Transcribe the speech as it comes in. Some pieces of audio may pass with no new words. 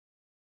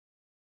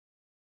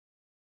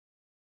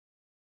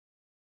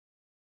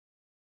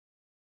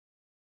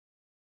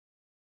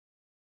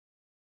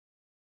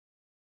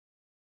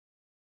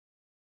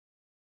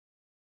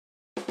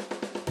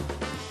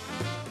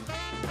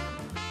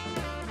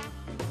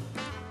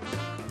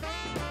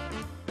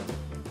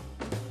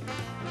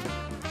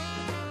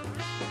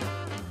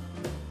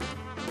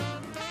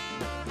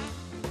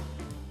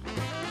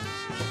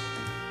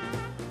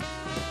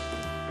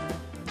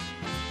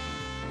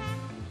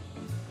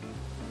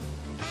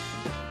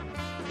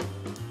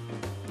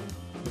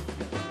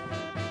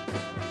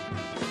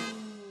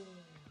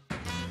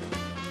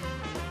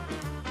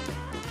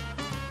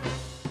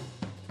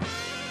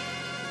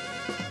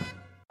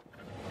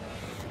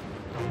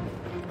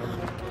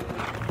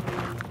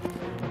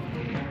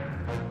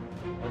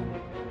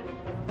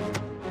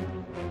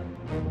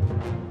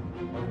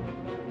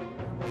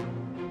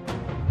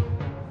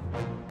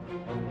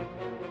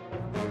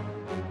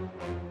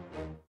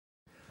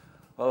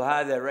Well,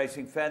 hi there,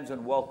 racing fans,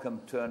 and welcome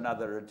to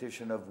another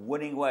edition of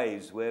Winning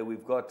Ways, where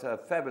we've got a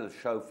fabulous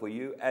show for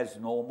you, as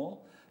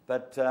normal,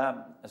 but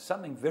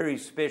something very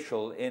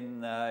special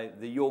in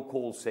the Your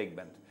Call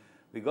segment.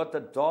 We've got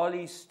the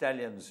Darley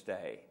Stallions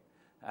Day,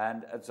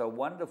 and it's a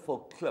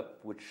wonderful clip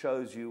which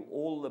shows you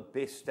all the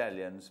best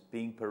stallions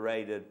being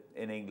paraded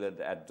in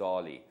England at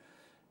Darley.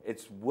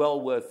 It's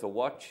well worth the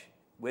watch.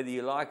 Whether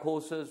you like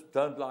horses,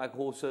 don't like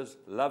horses,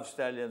 love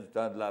stallions,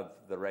 don't love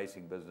the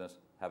racing business,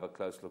 have a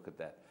close look at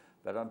that.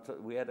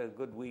 But we had a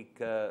good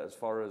week as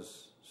far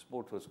as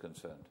sport was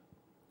concerned.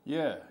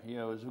 Yeah, it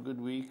was a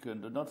good week,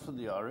 and not for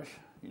the Irish.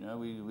 You know,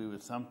 we were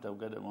thumped. I've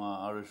got my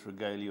Irish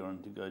regalia on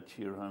to go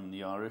cheer home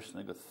the Irish,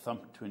 and they got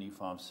thumped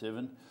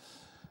 25-7.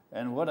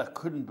 And what I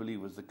couldn't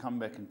believe was the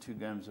comeback in 2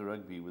 games of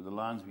rugby, with the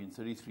Lions being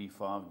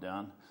 33-5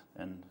 down,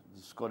 and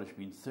the Scottish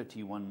being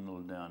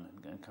 31-0 down,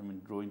 and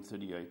coming drawing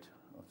 38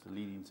 after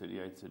leading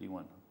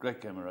 38-31. Great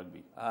game of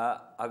rugby.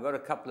 I've got a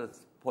couple of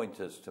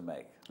pointers to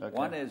make. Okay.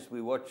 One is we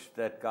watched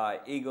that guy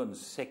Egon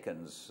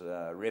Seconds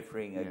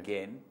refereeing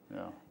again.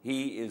 Yeah.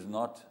 He is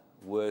not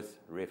worth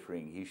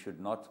refereeing. He should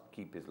not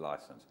keep his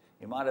license.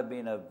 He might have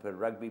been a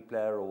rugby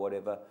player or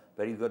whatever,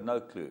 but he's got no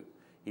clue.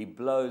 He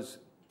blows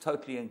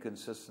totally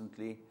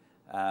inconsistently.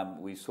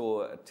 We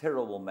saw a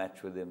terrible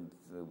match with him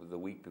the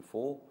week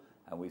before,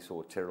 and we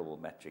saw a terrible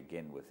match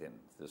again with him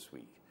this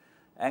week.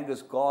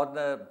 Angus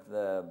Gardner,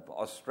 the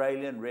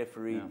Australian,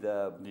 refereed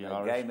the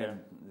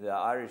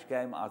Irish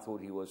game. I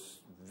thought he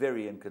was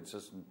very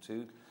inconsistent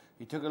too.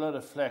 He took a lot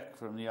of flack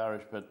from the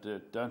Irish,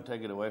 but don't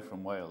take it away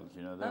from Wales.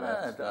 You know,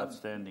 they're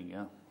outstanding.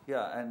 Yeah.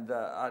 Yeah, and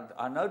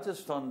I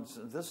noticed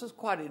this is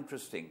quite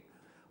interesting.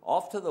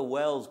 After the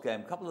Wales game,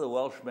 a couple of the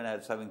Welshmen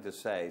had something to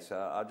say, so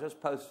I just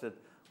posted,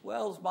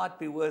 Wales might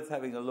be worth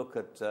having a look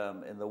at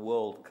in the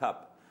World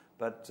Cup.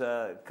 But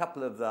a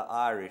couple of the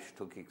Irish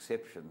took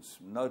exceptions,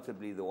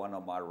 notably the one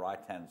on my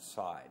right-hand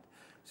side.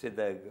 Said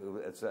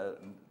it's a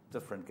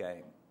different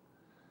game.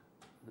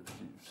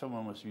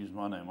 Someone must use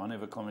my name. I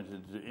never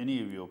commented to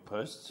any of your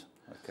posts.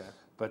 Okay.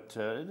 But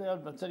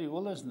I'll tell you,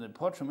 all those,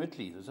 apart from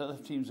Italy, there's other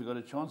teams have got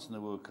a chance in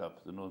the World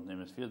Cup, the Northern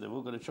Hemisphere. They've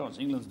all got a chance.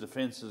 England's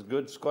defence is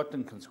good.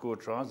 Scotland can score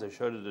tries. They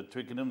showed it at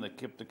Twickenham. They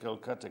kept the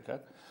Calcutta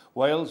cut.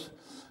 Wales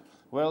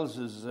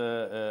is...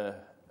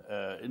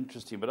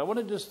 interesting, but I want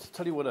to just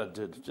tell you what I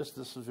did. This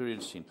was very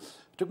interesting.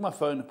 I took my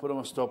phone and put on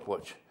my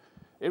stopwatch.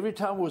 Every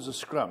time there was a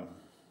scrum,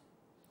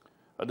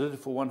 I did it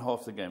for one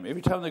half the game.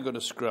 Every time they got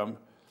a scrum,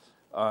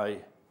 I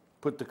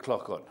put the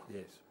clock on.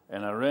 Yes.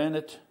 And I ran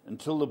it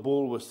until the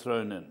ball was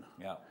thrown in.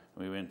 Yeah.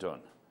 And we went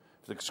on.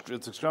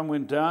 If the scrum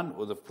went down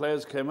or the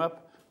players came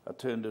up, I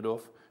turned it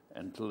off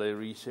until they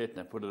reset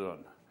and I put it on.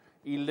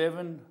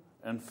 11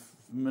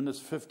 minutes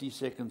 50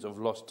 seconds of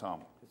lost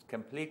time.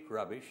 Complete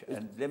rubbish,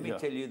 and let me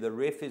tell you, the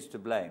ref is to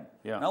blame.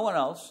 Yeah. No one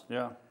else.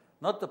 Yeah.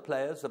 Not the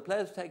players. The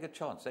players take a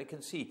chance. They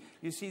can see.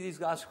 You see these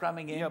guys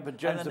scrumming in. Yeah, but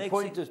James, the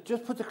point is,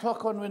 just put the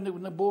clock on when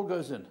the ball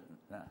goes in.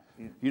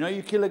 No,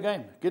 you kill a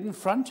game. Get in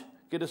front,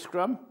 get a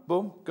scrum,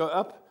 boom, go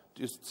up,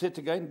 just set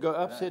again, go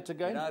up, set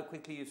again. You know how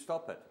quickly you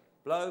stop it.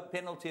 Blow,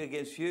 penalty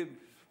against you,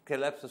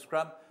 collapse the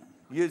scrum.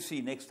 You'll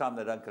see next time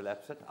they don't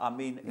collapse it. I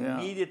mean,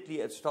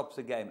 immediately it stops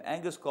the game.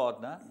 Angus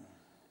Gardner...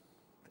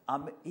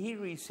 he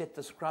reset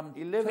the scrum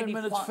 11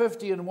 minutes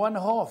 50 and one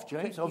half,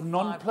 James, of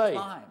non-play,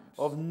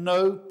 of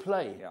no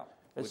play. Yeah.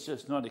 It's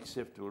just not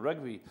acceptable.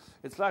 Rugby,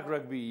 it's like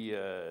rugby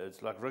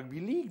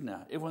league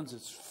now. Everyone's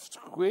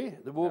square.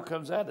 The ball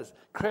comes out. It's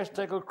crash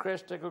tackle,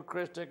 crash tackle,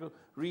 crash tackle,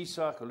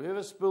 recycle.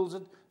 Whoever spills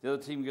it, the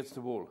other team gets the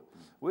ball.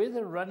 Where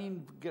the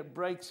running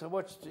breaks, I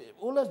watched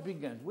all those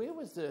big games. Where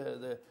was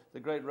the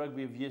great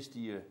rugby of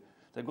yesteryear?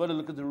 They've got to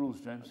look at the rules,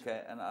 James.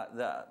 Okay, and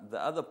the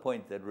other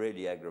point that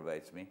really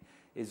aggravates me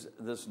is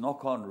this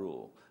knock-on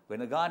rule.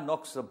 When a guy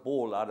knocks the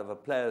ball out of a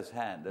player's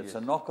hand, it's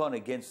a knock-on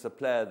against the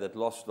player that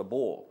lost the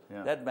ball.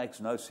 Yeah. That makes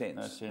no sense.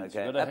 No sense.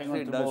 Okay,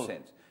 absolutely no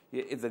sense.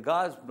 If the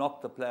guy's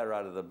knocked the player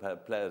out of the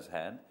player's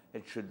hand,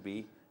 it should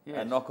be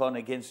a knock-on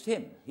against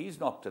him. He's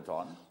knocked it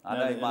on. I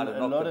know he might have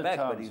knocked it back,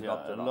 but he's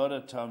knocked it on. A lot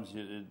of times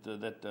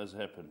that does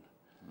happen.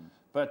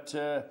 But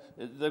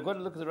they've got to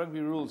look at the rugby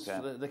rules.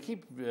 Okay. They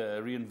keep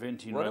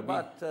reinventing rugby. What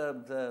about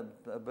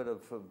a bit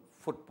of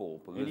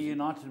football? Any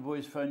United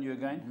boys phone you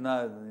again?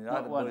 No, the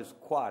United boys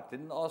quiet.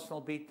 Didn't Arsenal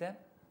beat them?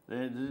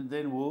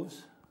 Then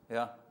Wolves.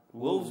 Yeah.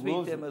 Wolves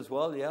beat them as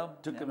well, yeah.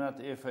 Took them out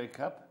the FA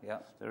Cup. Yeah.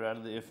 They're out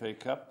of the FA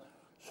Cup.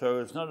 So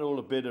it's not all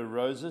a bed of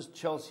roses.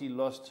 Chelsea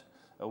lost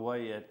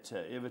away at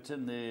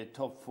Everton. Their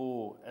top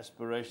 4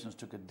 aspirations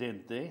took a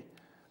dent there.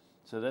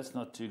 So that's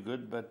not too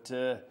good, but...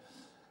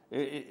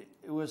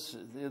 there was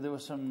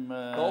some...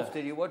 golf,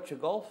 did you watch the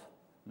golf?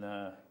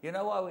 No. You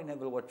know why we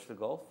never watch the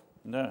golf?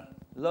 No.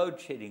 Load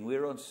shedding.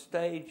 We're on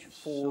stage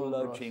 4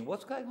 load shedding.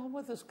 What's going on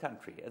with this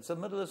country? It's the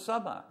middle of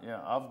summer. Yeah,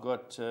 I've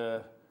got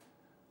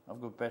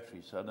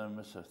batteries, so I don't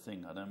miss a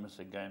thing. I don't miss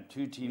a game.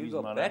 2 TVs. You've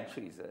got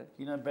batteries, eh?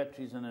 You know,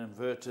 batteries and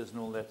inverters and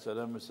all that, so I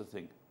don't miss a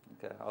thing.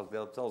 Okay,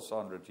 I'll tell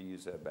Sandra to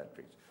use her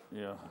batteries.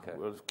 Yeah, okay.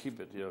 Well, keep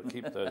it. Yeah,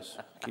 keep those.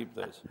 Keep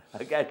those.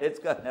 Okay, let's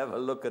go and have a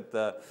look at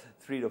the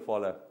 3 to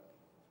follow.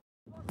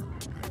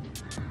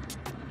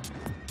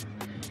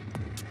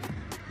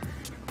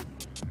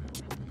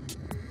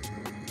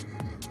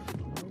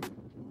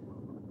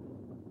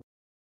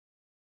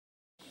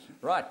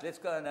 Right, let's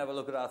go and have a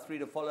look at our 3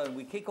 to follow. And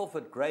we kick off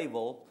at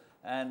Greyville.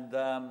 And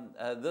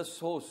this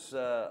horse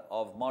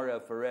of Mario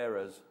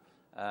Ferreira's,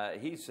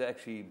 he's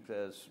actually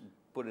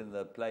put in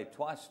the play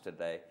twice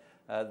today.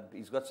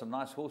 He's got some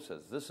nice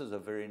horses. This is a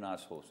very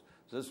nice horse.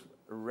 This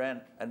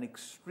ran an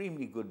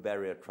extremely good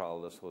barrier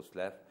trial, this horse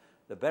left.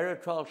 The barrier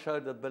trial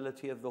showed the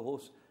ability of the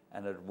horse,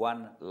 and it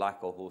won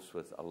like a horse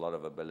with a lot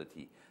of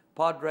ability.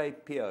 Padre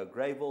Pio,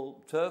 Greyville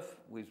turf.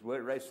 We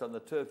raced on the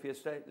turf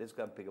yesterday. Let's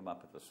go and pick him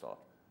up at the start.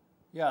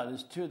 Yeah,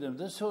 there's 2 of them.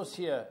 This horse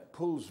here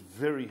pulls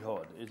very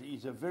hard.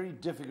 He's a very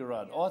difficult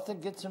ride. Arthur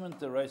gets him into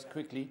the race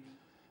quickly,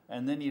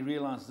 and then he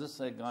realizes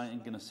this guy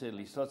ain't going to settle.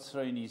 He starts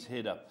throwing his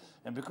head up.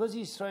 And because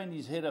he's throwing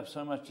his head up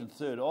so much in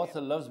third, Arthur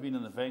loves being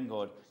in the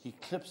vanguard. He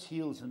clips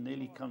heels and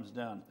nearly comes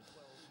down.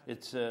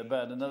 It's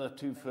about another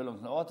 2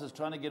 furlongs. Now, Arthur's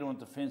trying to get him on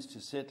the fence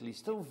to settle. He's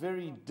still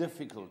very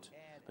difficult.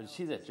 But you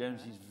see that,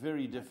 James? He's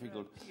very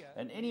difficult.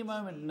 And any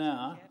moment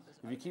now,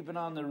 if you keep an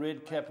eye on the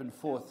red cap in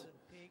fourth,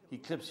 he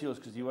clips heels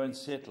because he won't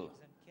settle.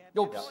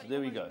 Oops, there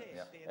we go.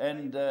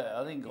 And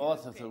I think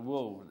Arthur thought,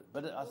 whoa.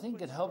 But I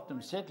think it helped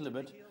him settle a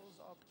bit.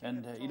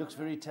 And he looks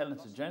very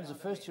talented. James, the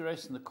first 2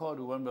 races in the card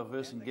were won by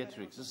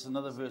Vercingetorix. This is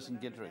another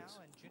Vercingetorix.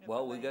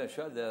 Well, we're going to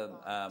show the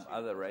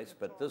other race,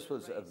 but this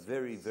was a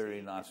very,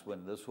 very nice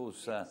win. This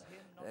was,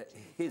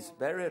 his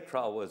barrier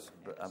trial was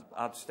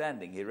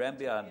outstanding. He ran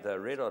behind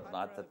Red Hot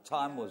Night. The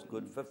time was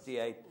good,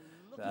 58.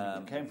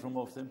 Came from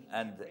off them.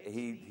 And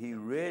he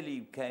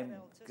really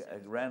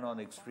ran on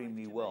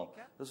extremely well.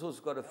 This horse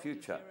got a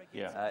future.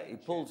 Yeah. He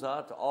pulls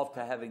out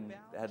after having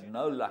had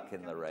no luck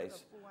in the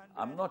race.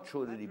 I'm not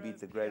sure that he beat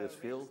the greatest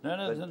field. No,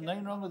 there's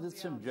nothing wrong with it,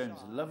 Sim, James.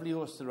 Lovely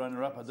horse to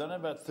runner-up. I don't know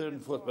about 3rd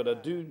and 4th, but I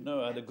do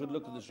know I had a good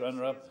look at this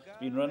runner-up.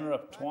 He's been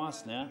runner-up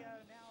twice now,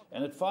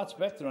 and it fights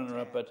back the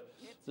runner-up, but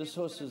this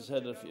horse has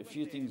had a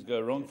few things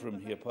go wrong for him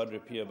here, Padre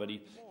Pio, but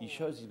he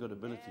shows he's got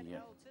ability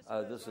here.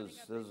 This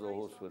is a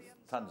horse with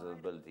tons of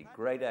ability.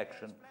 Great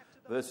action.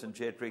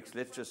 Vercingetorix,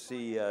 let's just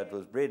see, it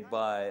was bred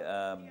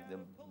by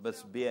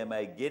Miss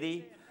BMA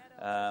Giddy,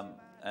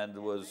 and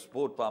was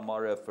bought by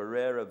Mario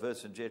Ferreira.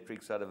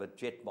 Vercingetorix out of a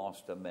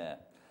Jetmaster mare.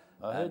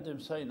 I heard them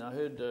saying, I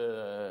heard,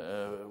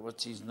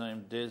 what's his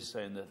name, Des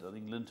saying that I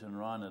think Linton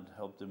Ryan had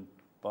helped him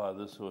buy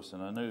this horse,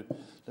 and I know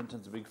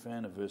Linton's a big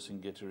fan of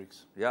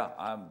Vercingetorix. Yeah,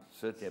 I'm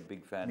certainly a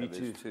big fan of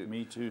his too.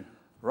 Me too.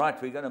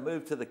 Right, we're going to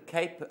move to the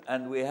Cape,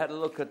 and we had a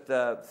look at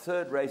the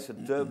 3rd race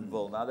at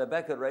Durbanville. Now, they're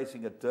back at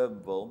racing at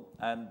Durbanville,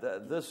 and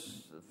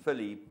this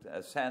filly,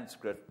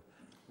 Sanskrit,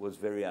 was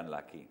very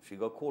unlucky. She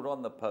got caught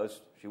on the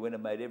post. She went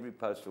and made every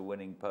post a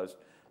winning post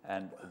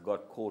and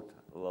got caught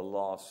the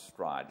last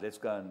stride. Let's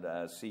go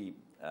and see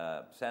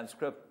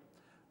Sanskrit,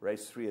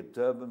 race 3 at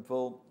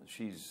Durbanville.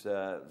 She's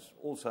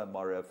also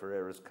Mario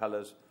Ferreira's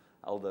colours.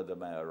 Aldo De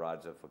Mayo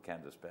rides her for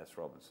Candace Bass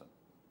Robertson.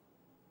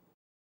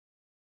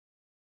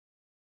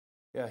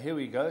 Yeah, here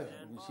we go.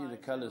 You see the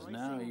colours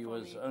now. He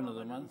was owner of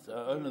the month,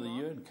 owner of the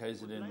year in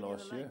KZN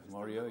last year.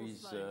 Mario,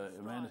 he's a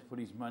man has put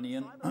his money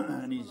in,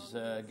 and he's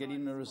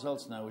getting the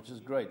results now, which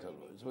is great.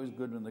 It's always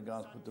good when the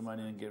guys put the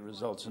money in and get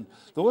results. And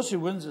the horse who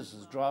wins this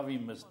is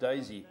driving Miss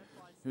Daisy,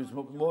 who's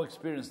more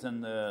experienced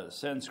than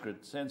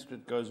Sanskrit.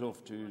 Sanskrit goes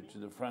off to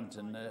the front,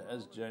 and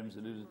as James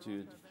alluded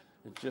to,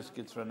 it just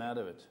gets run out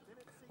of it.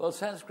 Well,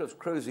 Sanskrit's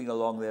cruising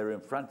along there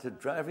in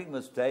front. Driving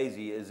Miss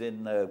Daisy is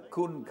in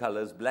Kuhn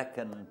colours, black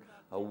and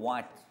a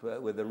white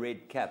with a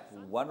red cap.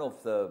 One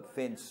off the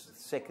fence,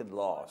 second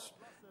last,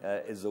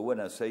 is the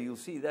winner. So you'll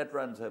see that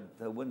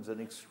wins an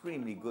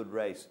extremely good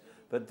race.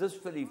 But this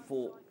filly,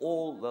 for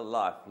all the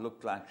life,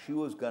 looked like she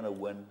was going to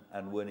win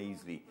and win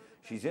easily.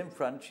 She's in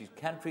front. She's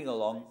cantering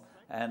along.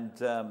 And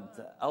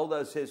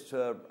Aldo says to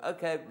her,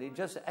 okay, he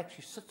just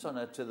actually sits on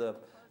her to the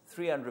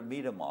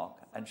 300-meter mark,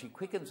 and she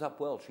quickens up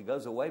well. She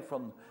goes away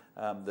from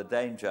the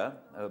danger.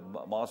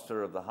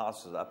 Master of the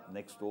house is up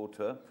next door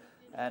to her.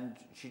 And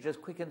she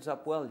just quickens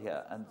up well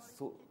here, and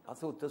I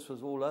thought this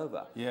was all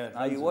over. Yeah,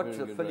 now you watch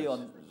the filly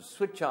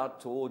switch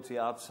out towards the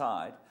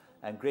outside,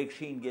 and Greg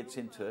Sheen gets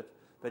into it.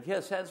 But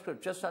here,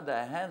 Sanskrit, just under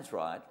her hands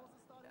right,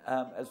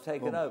 has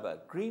taken over.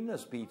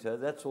 Greenness beat her,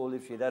 that's all.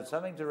 If she'd had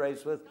something to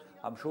race with,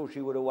 I'm sure she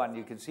would have won.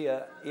 You can see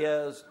her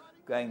ears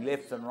going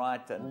left and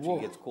right, and she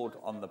gets caught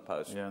on the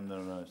post. Yeah,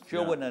 no.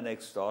 She'll win her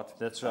next start.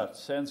 That's right.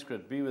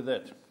 Sanskrit, be with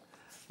that.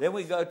 Then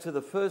we go to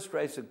the first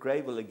race at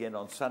Greyville again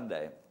on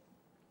Sunday.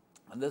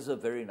 And this is a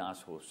very nice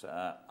horse.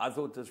 I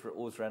thought this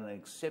horse ran an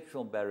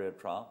exceptional barrier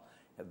trial.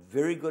 A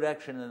very good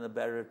action in the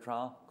barrier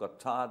trial. Got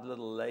tired a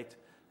little late.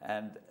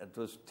 And it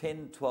was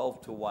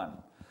 10-12 to 1.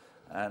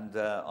 And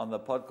on the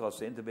podcast,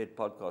 the Interbet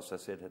podcast, I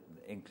said,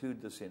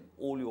 include this in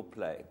all your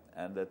play.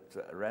 And it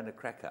ran a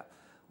cracker.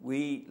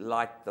 We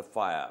liked the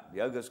fire.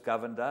 Yogas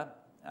Governor,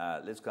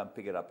 let's go and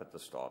pick it up at the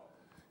start.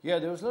 Yeah,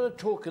 there was a lot of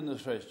talk in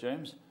this race,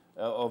 James.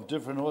 of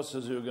different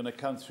horses who are going to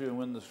come through and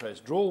win this race.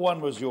 Draw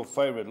 1 was your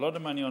favourite. A lot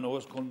of money on a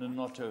horse called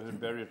Nonotto, who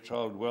Barrier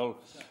trialled well.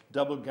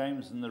 Double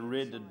games in the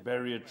red at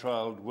Barrier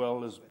trialled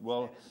well as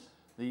well.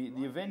 The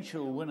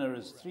eventual winner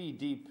is 3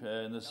 deep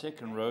in the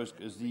second row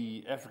is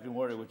the African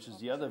Warrior, which is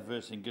the other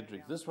versing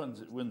Gittrick. This one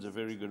wins a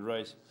very good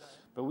race.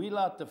 But we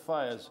light the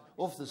fires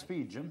off the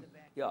speed, Jim.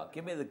 Yeah,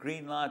 give me the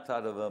green light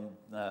out of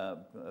a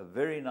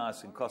very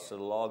nice in Costa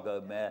del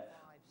Lago mare.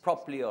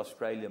 Properly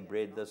Australian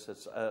bred. This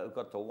it's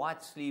got the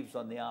white sleeves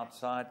on the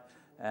outside,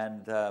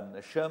 and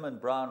Sherman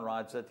Brown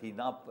rides it. He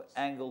now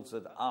angles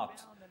it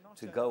out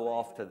to go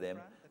after them.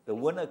 The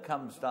winner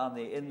comes down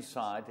the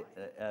inside,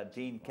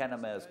 Dean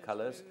Canamer's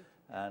colours,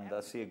 and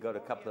I see it got a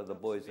couple of the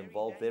boys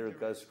involved. There it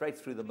goes straight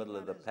through the middle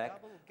of the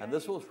pack, and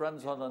this horse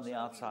runs on the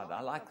outside.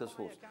 I like this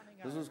horse.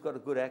 This horse got a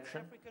good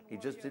action. He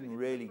just didn't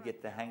really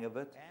get the hang of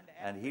it,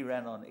 and he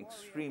ran on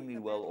extremely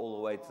well all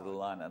the way to the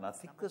line. And I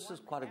think this is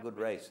quite a good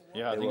race.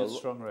 Yeah, I think it's a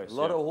strong race. A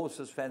lot of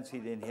horses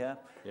fancied in here.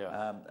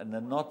 Yeah. And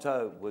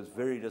Nonotto was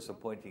very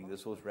disappointing.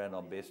 This horse ran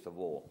on best of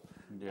all.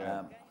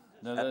 Yeah.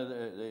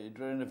 They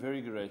ran a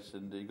very good race,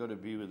 and you got to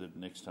be with it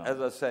next time.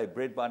 As I say,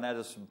 bred by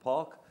Addison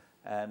Park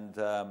and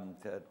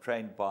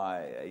trained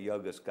by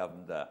Yogas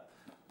Governor.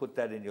 Put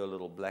that in your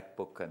little black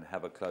book and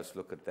have a close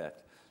look at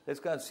that. Let's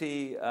go and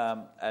see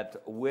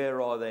at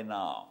Where Are They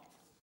Now?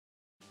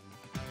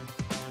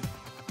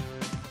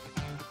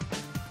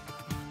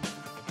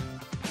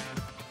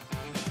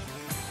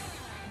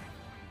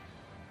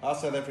 Hi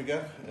South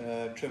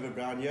Africa, Trevor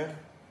Brown here.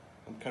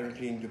 I'm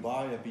currently in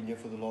Dubai. I've been here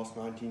for the last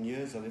 19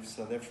 years. I left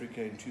South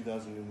Africa in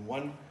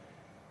 2001,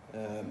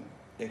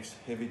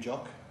 ex-heavy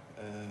jock.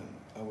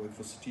 I worked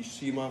for Satish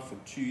Seema for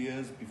 2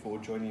 years before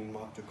joining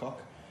Mark de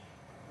Kock,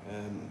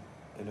 and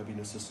I've been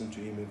assistant to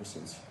him ever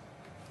since.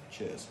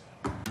 Cheers.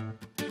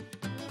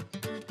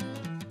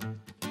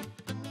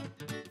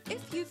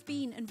 If you've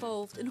been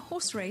involved in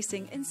horse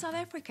racing in South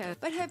Africa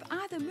but have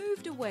either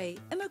moved away,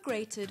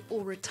 immigrated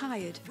or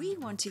retired, we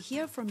want to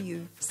hear from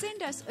you.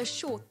 Send us a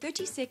short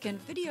 30-second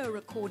video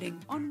recording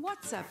on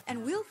WhatsApp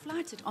and we'll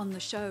flight it on the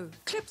show.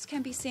 Clips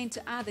can be sent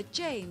to either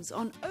James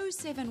on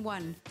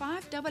 071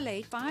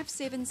 588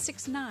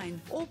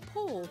 5769 or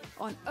Paul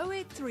on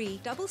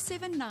 083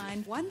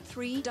 779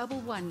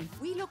 1311.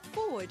 We look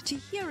forward to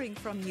hearing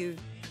from you.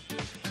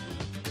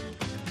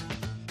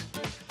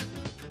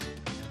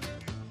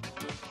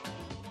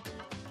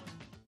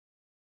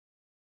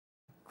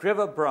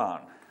 Trevor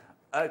Brown.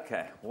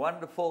 Okay,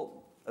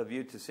 wonderful of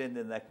you to send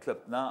in that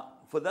clip. Now,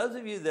 for those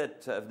of you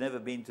that have never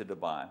been to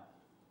Dubai,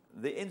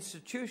 the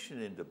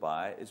institution in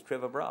Dubai is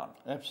Trevor Brown.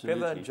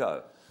 Absolutely. Trevor and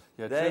Joe.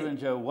 Yeah, Trevor and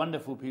Joe,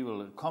 wonderful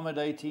people,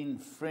 accommodating,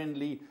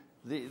 friendly.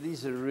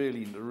 These are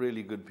really,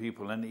 really good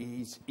people, and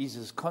he's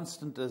as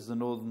constant as the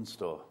Northern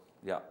Star.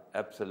 Yeah,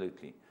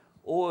 absolutely.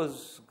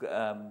 Always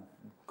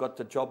got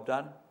the job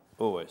done.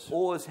 Always.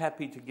 Always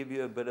happy to give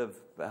you a bit of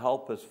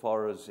help as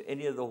far as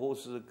any of the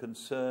horses are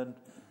concerned,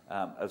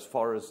 as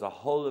far as the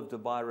whole of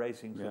Dubai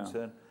racing is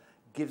concerned.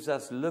 Gives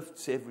us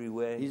lifts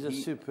everywhere. He's a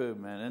superb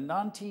man. And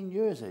 19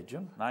 years,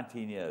 Jim?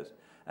 19 years.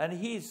 And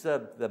he's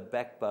the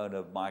backbone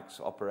of Mike's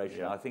operation.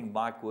 Yeah. I think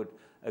Mike would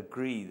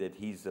agree that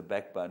he's the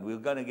backbone. We're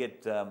going to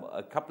get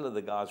a couple of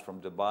the guys from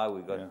Dubai.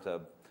 We've got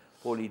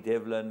Paulie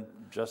Devlin.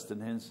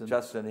 Justin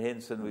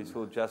Henson. We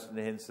saw Justin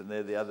Henson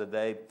there the other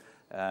day.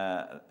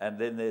 And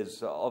then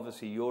there's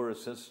obviously your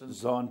assistant,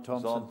 Zahn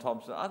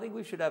Thompson. I think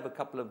we should have a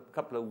couple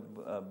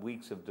of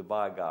weeks of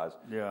Dubai guys.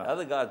 Yeah. The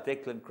other guy,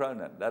 Declan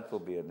Cronin. That will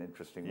be an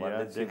interesting one.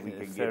 Let's see if we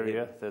can get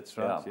him. That's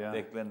right. Yeah.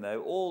 Declan. They're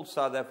all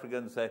South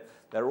Africans.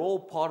 They're all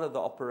part of the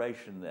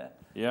operation there.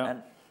 Yeah.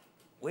 And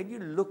when you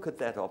look at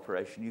that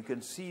operation, you can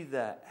see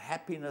the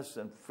happiness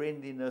and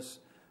friendliness,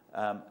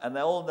 and they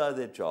all know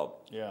their job.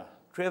 Yeah.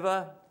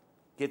 Trevor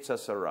gets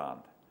us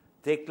around.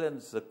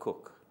 Declan's the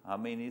cook. I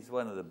mean, he's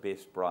one of the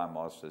best braai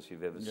masters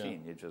you've ever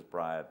seen. You just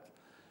braai it.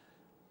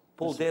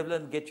 Paul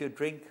Devlin, get your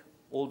drink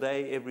all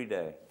day, every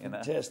day. You know?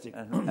 Fantastic.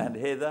 And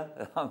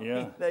Heather, I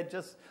mean,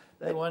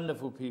 they're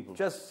wonderful people.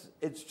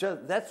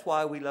 That's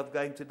why we love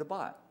going to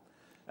Dubai.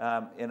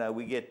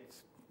 We get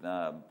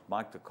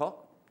Mike de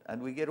Kock,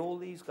 and we get all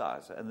these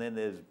guys. And then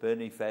there's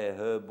Bernie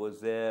Fairherb was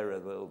there.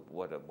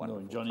 What a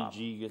wonderful Johnny time.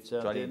 G gets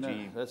out Johnny there.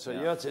 G.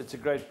 That's it's a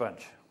great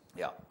bunch.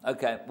 Yeah.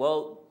 Okay.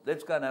 Well,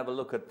 let's go and have a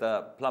look at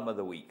the Plum of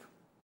the Week.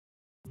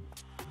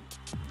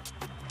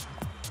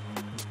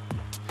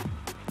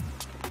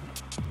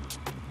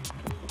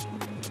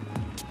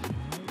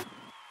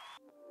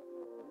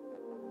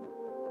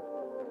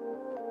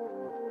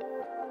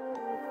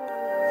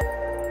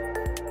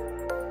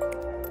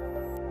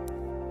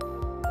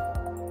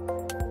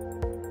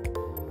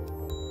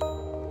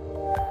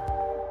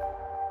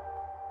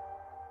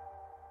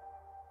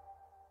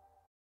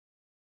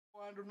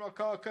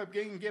 Makoko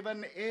being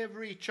given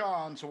every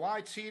chance.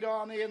 White Cedar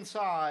on the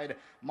inside.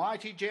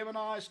 Mighty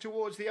Gemini's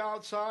towards the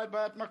outside,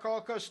 but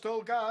Makoko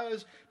still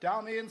goes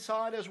down the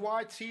inside as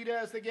White Cedar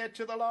as they get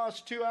to the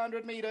last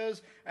 200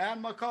 metres.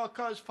 And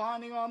Makoko's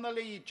finding on the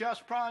lead.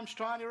 Just Prime's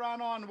trying to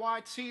run on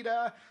White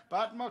Cedar,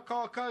 but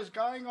Makoko's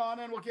going on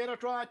and will get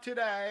it right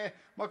today.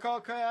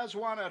 Makoko has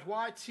won it.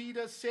 White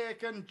Cedar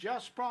second,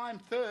 Just Prime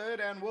third,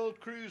 and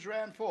World Cruise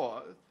ran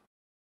fourth.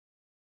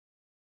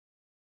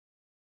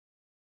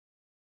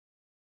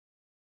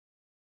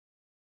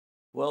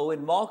 Well,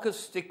 when Marcus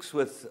sticks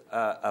with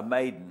a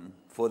maiden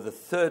for the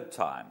third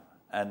time,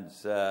 and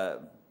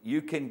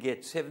you can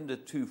get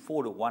 7-2,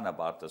 4-1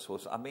 about this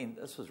horse. I mean,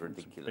 this was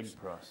ridiculous.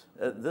 Big price.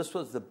 This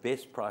was the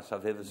best price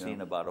I've ever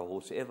seen about a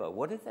horse ever.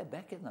 What did they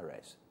back in the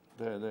race?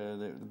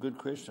 Good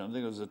question. I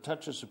think it was a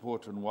touch of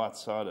support on White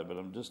Cider, but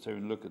I'm just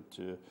having a look at.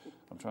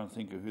 I'm trying to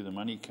think of who the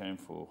money came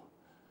for.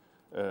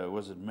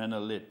 Was it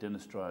Manolet,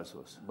 Dennis Dry's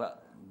horse? Well,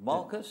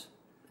 Marcus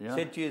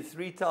said to you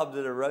 3 times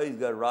in a row he's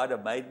going to ride a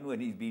maiden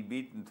when he's been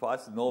beaten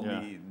twice, and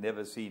normally he's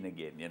never seen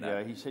again. You know.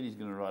 Yeah, he said he's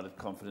going to ride it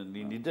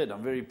confidently, and he did.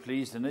 I'm very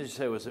pleased. And as you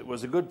say, it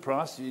was a good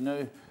price. You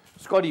know,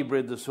 Scotty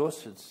bred this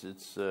horse.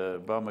 It's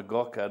by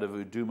Magog out of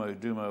Udumo.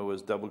 Udumo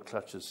was Double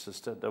Clutch's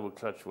sister. Double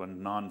Clutch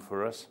won 9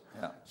 for us.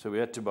 Yeah. So we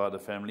had to buy the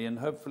family, and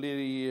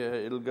hopefully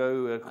it'll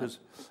go, because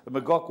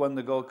Magog won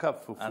the Gold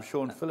Cup for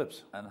Sean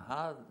Phillips. And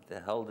how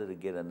the hell did it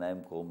get a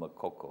name called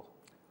Makoko?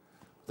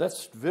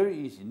 That's very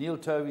easy. Neil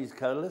Tovey's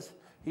colourless.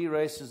 He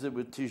races it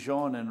with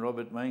Tijon and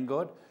Robert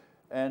Maingard.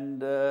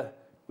 And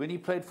when he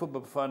played for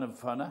Bafana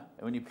Bafana,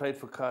 and when he played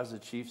for Kaiser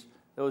Chiefs,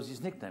 that was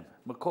his nickname,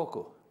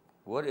 Makoko.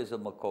 What is a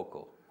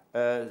Makoko?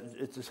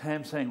 It's a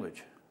ham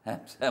sandwich. Ham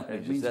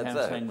sandwich. It means ham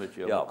sandwich.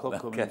 Yeah.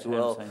 Makoko means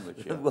ham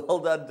sandwich. Yeah. Well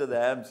done to the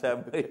ham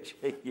sandwich.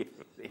 You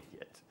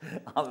idiot.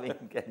 I mean,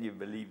 can you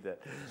believe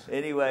that?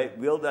 Anyway,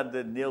 well done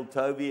to Neil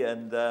Tovey,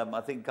 and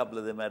I think a couple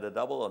of them had a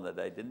double on the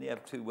day. Didn't he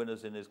have 2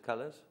 winners in his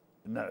colours?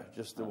 No,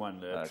 just the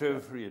one. Okay.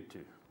 Trevor Free had 2.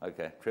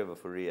 Okay, Trevor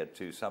Free had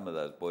 2. Some of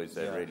those boys,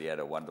 they really had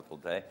a wonderful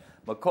day.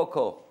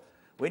 Makoko,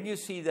 when you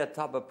see that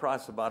type of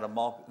price about a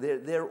mark,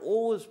 they're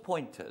always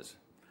pointers.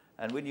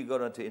 And when you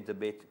got onto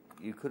Interbet,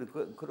 you could have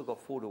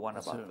got 4-1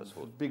 about this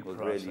horse. Big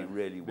price,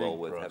 really well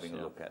worth having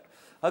a look at.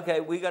 Okay,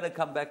 we're going to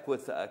come back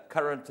with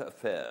current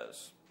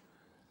affairs.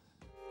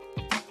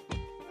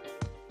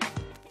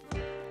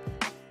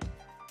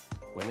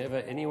 Whenever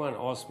anyone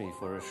asks me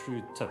for a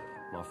shrewd tip,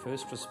 my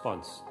first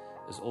response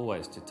is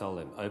always to tell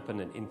them,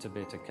 open an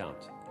Interbet account.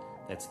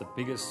 That's the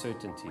biggest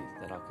certainty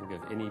that I can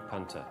give any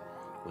punter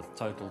with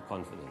total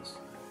confidence.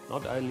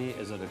 Not only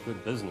is it a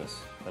good business,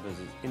 but it is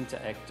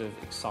interactive,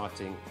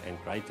 exciting, and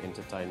great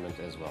entertainment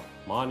as well.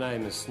 My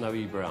name is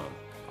Snowy Brown.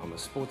 I'm a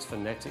sports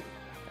fanatic,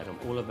 and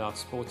I'm all about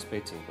sports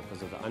betting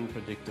because of the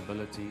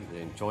unpredictability, the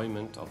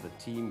enjoyment of the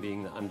team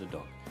being the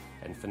underdog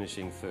and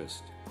finishing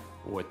first,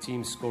 or a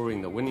team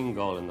scoring the winning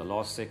goal in the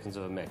last seconds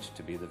of a match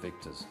to be the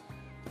victors.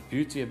 The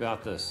beauty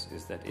about this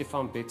is that if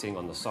I'm betting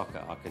on the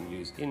soccer, I can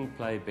use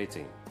in-play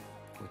betting,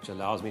 which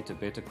allows me to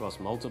bet across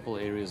multiple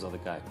areas of the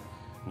game.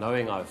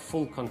 Knowing I have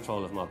full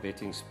control of my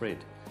betting spread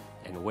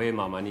and where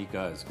my money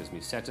goes gives me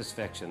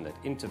satisfaction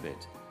that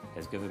Interbet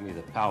has given me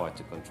the power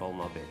to control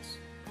my bets.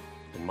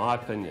 In my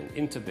opinion,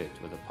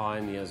 Interbet were the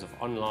pioneers of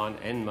online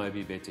and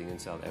Mobi betting in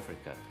South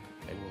Africa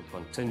and will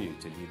continue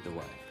to lead the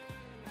way.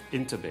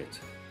 Interbet,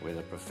 where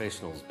the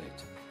professionals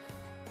bet.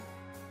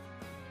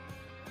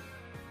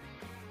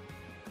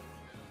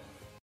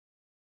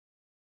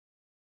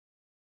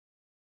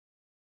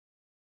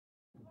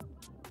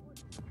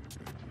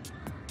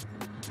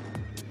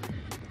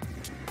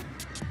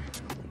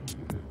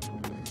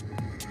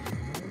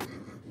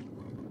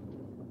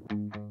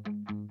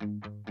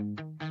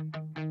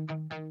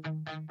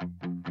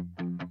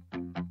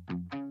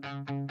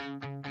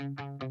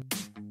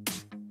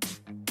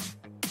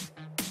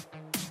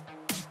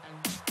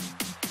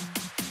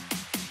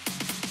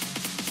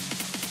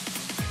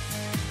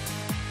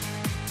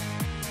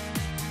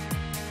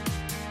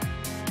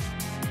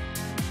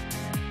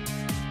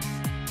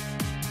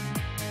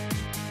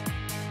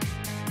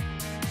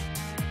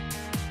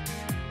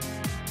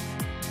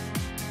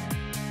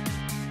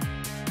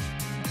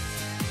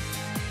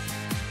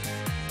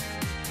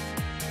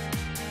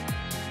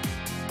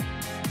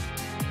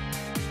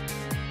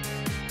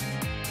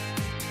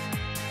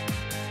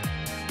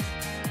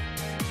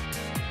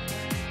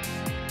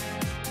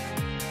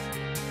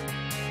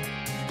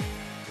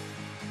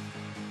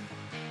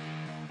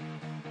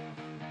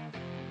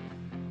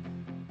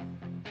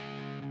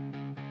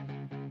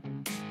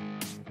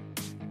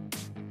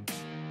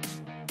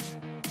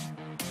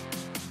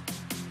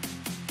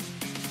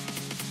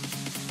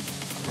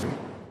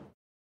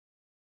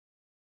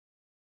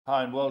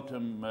 Hi and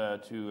welcome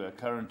to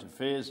Current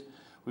Affairs.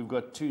 We've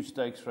got 2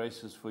 stakes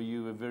races for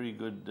you. A very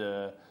good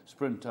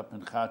sprint up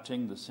in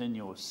Gauteng, the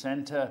Senor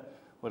Santa.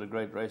 What a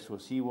great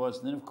racehorse he was.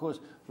 And then, of course,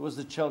 there was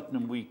the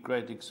Cheltenham week,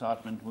 great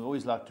excitement. We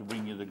always like to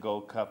bring you the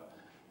Gold Cup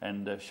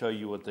and show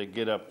you what they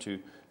get up to.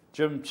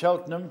 Jim,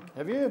 Cheltenham,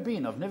 have you ever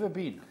been? I've never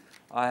been.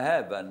 I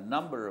have a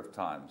number of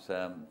times.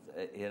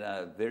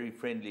 Very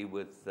friendly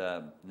with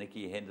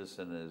Nicky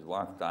Henderson and his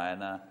wife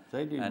Diana.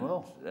 They do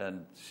well.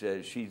 And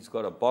she's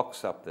got a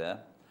box up there,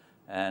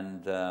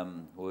 and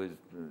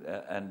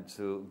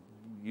so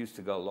used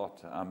to go a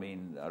lot. I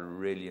mean, I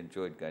really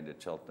enjoyed going to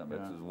Cheltenham. Yeah.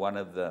 It was one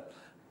of the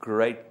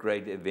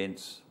great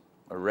events,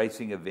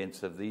 racing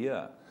events of the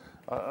year.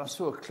 I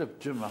saw a clip,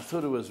 Jim. I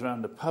thought it was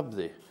around the pub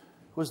there.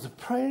 It was the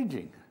parade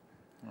ring.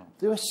 Oh.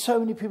 There were so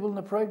many people in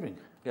the parade ring.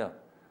 Yeah.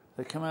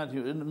 They come out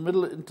here in the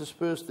middle,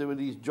 interspersed. There were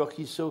these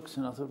jockey silks,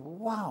 and I thought,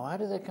 wow, how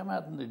do they come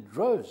out in their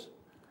droves?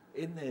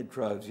 In their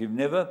droves. You've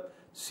never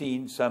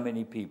seen so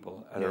many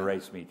people at a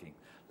race meeting.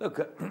 Look,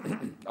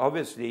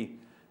 obviously,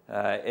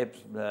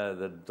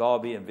 the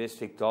Derby,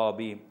 Investec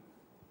Derby,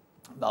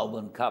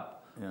 Melbourne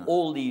Cup,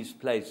 all these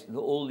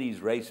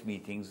race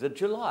meetings, the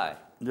July.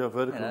 Yeah,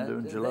 Vodacom do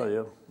in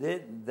July,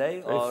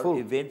 They are full.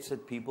 Events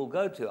that people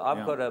go to.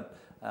 I've got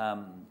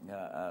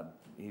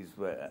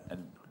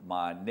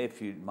my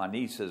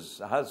niece's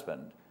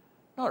husband,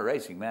 not a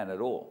racing man at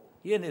all.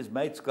 He and his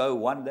mates go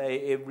one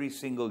day every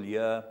single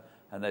year,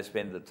 and they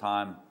spend the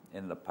time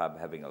in the pub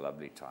having a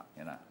lovely time,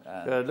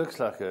 it looks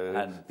like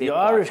the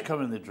Irish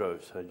come in the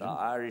droves. The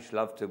Irish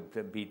love to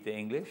beat the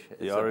English.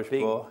 The Irish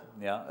bar.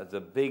 Yeah, it's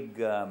a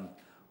big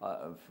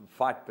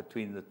fight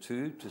between the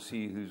two to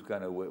see who's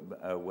going to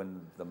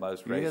win the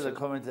most races. You hear the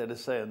commentator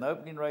say, an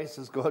opening race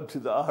has gone to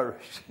the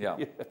Irish. Yeah.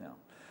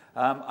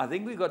 I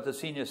think we got the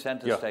Senior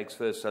Santa Stakes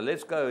first, so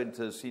let's go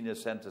into the Senior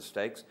Santa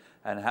Stakes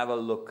and have a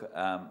look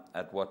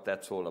at what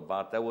that's all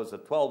about. That was a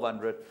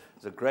 1200.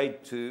 It's a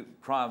Grade 2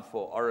 triumph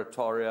for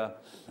Oratoria.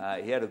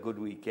 He had a good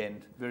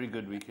weekend. Very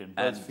good weekend.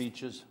 Both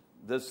features.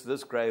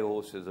 This grey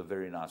horse is a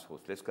very nice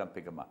horse. Let's go and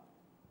pick him up.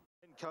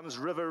 Comes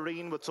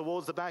Riverine with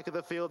towards the back of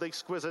the field,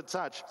 Exquisite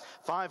Touch.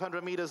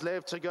 500 metres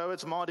left to go.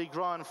 It's Mardi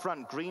Gras in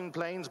front. Green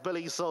Plains,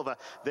 Billy Silver.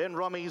 Then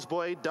Rommy's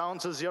Boy down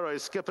to 0.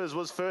 Skippers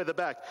was further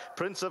back.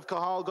 Prince of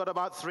Cahal got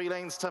about 3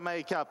 lanes to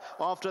make up.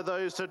 After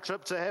those to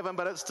Trip to Heaven,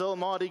 but it's still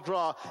Mardi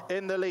Gras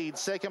in the lead.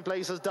 Second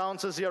place is down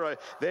to 0.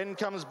 Then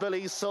comes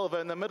Billy Silver.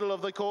 In the middle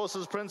of the course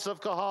is Prince of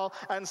Cahal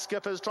and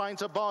Skippers trying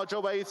to barge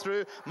away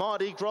through.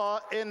 Mardi Gras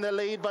in the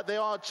lead, but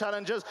there are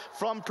challenges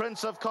from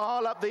Prince of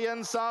Cahal up the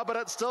inside, but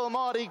it's still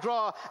Mardi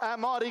Gras.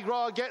 And Mardi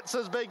Gras gets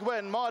his big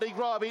win. Mardi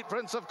Gras beat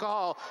Prince of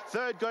Cahal.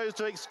 Third goes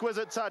to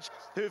Exquisite Touch,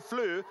 who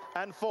flew,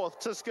 and fourth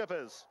to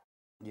Skippers.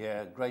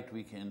 Yeah, great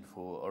weekend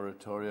for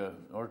Oratoria.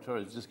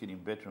 Oratoria is just getting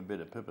better and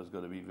better. Pippa's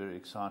got to be very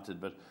excited,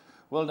 but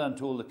well done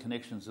to all the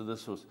connections of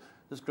this horse.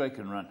 This great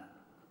can run.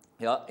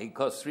 Yeah, he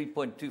cost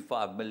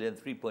 3.25 million,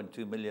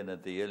 3.2 million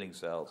at the yearling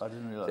sales. I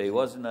didn't realise. So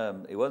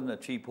he wasn't a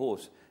cheap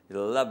horse. He's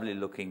a lovely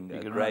looking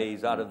grey.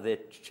 He's out of their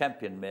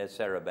champion mare,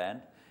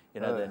 Saraband. They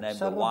named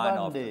the wine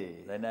after.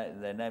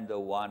 They named the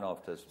wine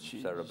after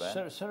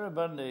Saraband.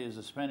 Sarabande is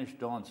a Spanish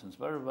dance, and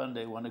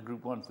Sarabande won a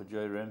Group 1 for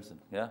Joey Ramsden.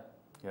 Yeah.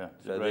 Yeah,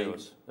 so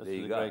that's where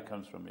the grey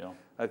comes from. Yeah.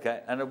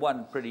 Okay, and it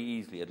won pretty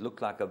easily. It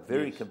looked like a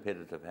very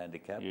competitive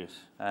handicap. Yes.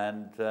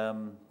 And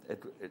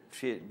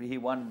he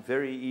won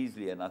very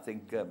easily, and I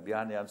think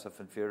Bjarne Janssen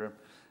van Vuren,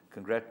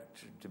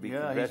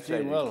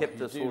 congratulated. Well. He kept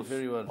this horse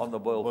on the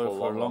boil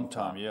for a long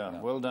time.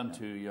 Yeah. Well done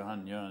to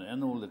Johan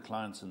and all the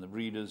clients and the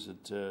breeders.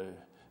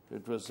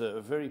 It was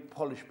a very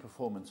polished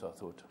performance, I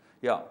thought.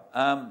 Yeah.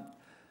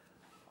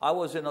 I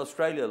was in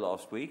Australia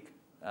last week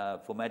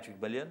for Magic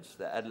Millions,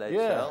 the Adelaide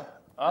sale.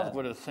 I've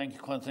got to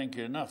can't thank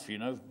you enough,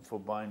 for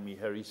buying me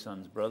Harry's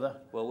son's brother.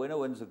 Well, when it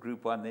wins a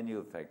Group 1, then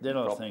you'll thank me. Then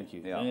I'll thank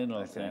you. Yeah. Then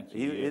I'll thank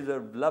you. He's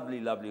a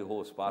lovely, lovely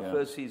horse by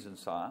first season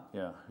sire.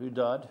 Yeah. Who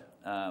died?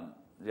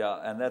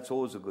 And that's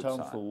always a good sign.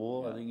 Time for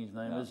War, I think his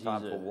name is.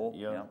 Time for War.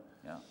 Yeah.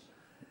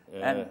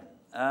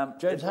 And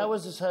James, how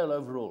was the sale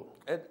overall?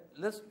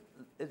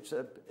 It's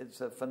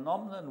a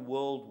phenomenon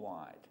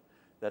worldwide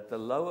that the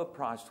lower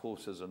priced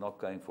horses are not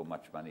going for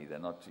much money. They're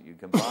not. You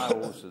can buy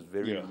horses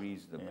very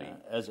reasonably.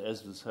 Yeah. As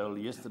the sale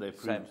yesterday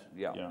proved.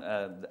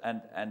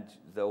 And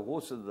the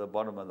horses at the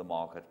bottom of the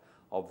market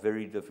are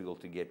very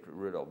difficult to get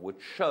rid of,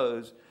 which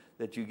shows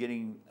that you're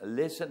getting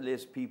less and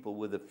less people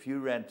with a few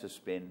rand to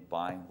spend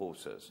buying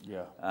horses.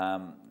 Yeah.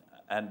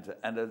 And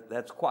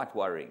that's quite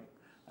worrying.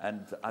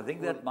 And I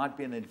think that might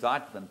be an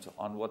indictment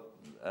on what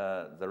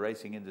the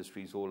racing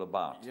industry is all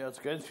about. Yeah, it's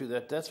going through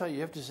that. That's why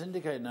you have to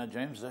syndicate now,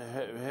 James.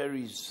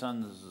 Harry's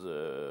son's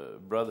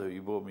brother, who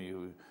you bought me,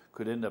 who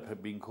could end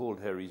up being called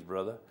Harry's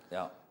brother.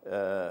 Yeah.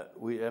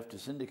 We have to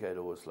syndicate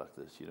a horse like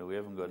this. We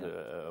haven't got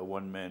a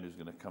one man who's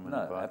going to come in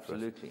and buy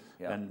absolutely. For us.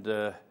 Yeah.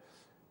 And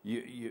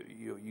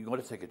you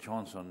got to take a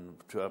chance on.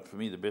 For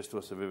me, the best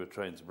horse I've ever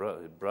trained's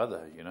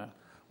brother.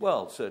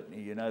 Well,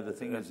 certainly. The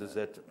thing is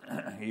that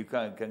you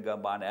can go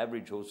and buy an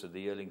average horse at the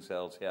yearling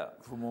sales here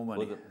for more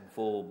money.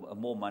 For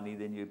more money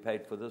than you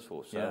paid for this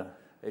horse. So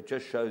it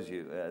just shows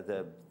you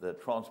the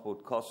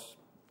transport costs.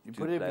 You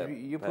put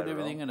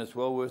everything in. It's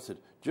well worth it.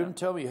 Jim,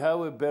 tell me, how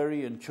were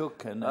Barry and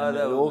Chook and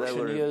the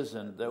auctioneers,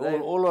 and they're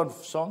all on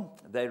song?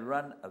 They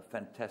run a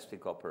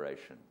fantastic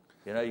operation.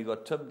 You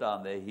got Tim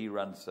down there. He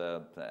runs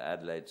the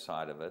Adelaide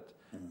side of it,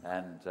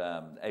 and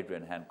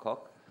Adrian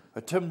Hancock.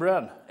 Tim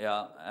Brown.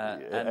 Yeah.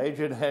 And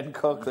Adrian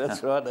Hancock,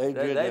 that's right.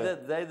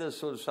 Adrian. they're the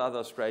sort of South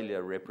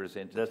Australia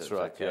representatives. That's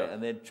right, okay? yeah.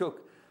 And then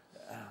Chook,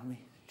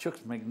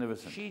 Chook's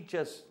magnificent. she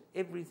just,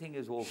 everything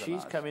is organised.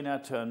 She's coming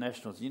out to our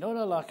nationals. You know what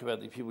I like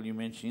about the people you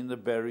mentioned, the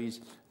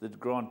Barrys, the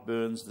Grant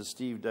Burns, the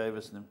Steve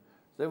Davis, and them?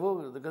 They've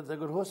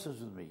got horses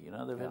with me, you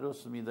know. They've had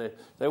horses with me.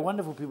 They're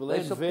wonderful people.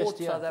 They support invest,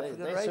 South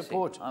African they racing.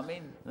 support. I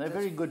mean, they're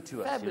very good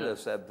to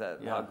fabulous us.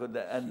 how good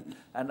they,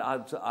 and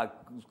I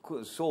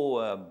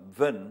saw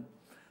Vin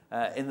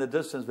in the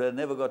distance, but I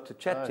never got to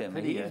chat to him.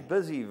 Pity, he's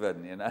busy,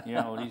 Vin, you know.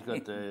 Yeah, well, he's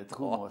got the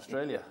Coolmore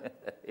Australia.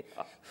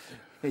 Yeah.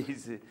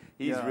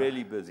 He's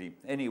really busy.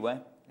 Anyway,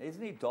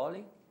 isn't he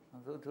darling? I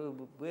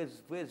thought,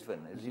 where's Vin?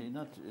 Is he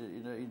not?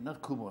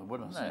 Not Coolmore.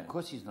 What am I saying? Of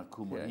course, he's not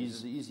Coolmore. Yeah,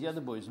 he's the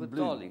other boys in blue.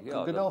 Darling, yeah,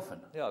 Godolphin.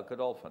 Yeah,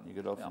 Godolphin.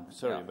 Godolphin.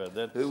 Sorry about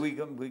that. Who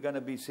we're going to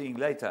be seeing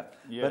later.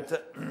 Yeah.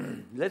 But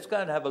let's go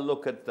and have a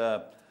look at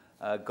the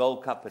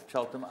Gold Cup at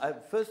Cheltenham.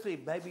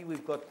 Firstly, maybe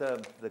we've got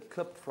the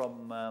clip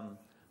from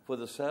for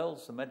the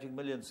sales, the Magic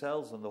Million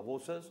sales and the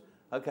horses.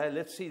 Okay,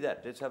 let's see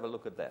that. Let's have a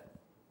look at that.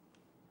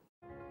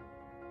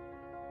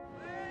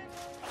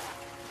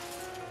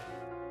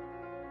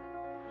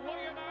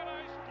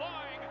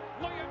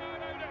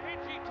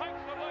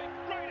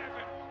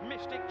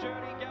 Mystic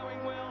Journey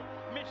going well.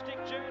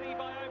 Mystic Journey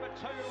by over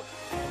 2.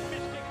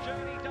 Mystic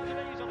Journey does it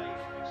easily.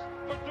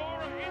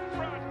 Fedora in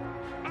front.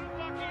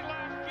 Unlucky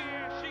last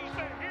year. She's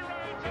the hero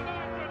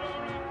tonight,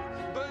 Fedora.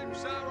 Boom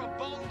Sarah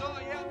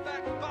Bondi out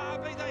back.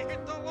 Barbie, they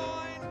hit the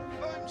line.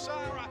 Boom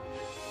Sarah.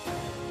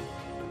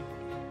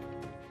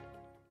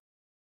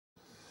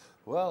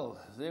 Well,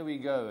 there we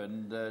go.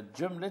 And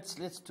Jim, let's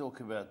talk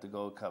about the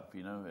Gold Cup.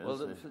 You know, well,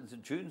 the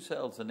June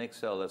sale's the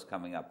next sale that's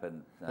coming up,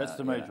 and that's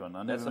the major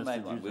one. That's the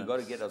main one. We've got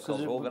to get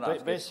ourselves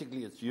organised.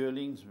 Basically, it's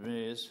yearlings,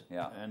 mares,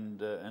 and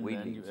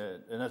weanlings.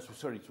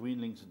 It's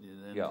weanlings,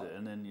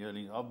 and then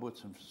yearlings. I bought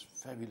some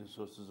fabulous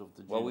horses off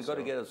the June Well, we've got to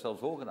sale. get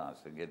ourselves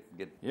organised and get.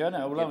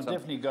 I'm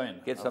definitely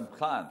going. Get some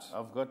clients.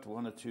 I've got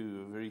one or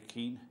two very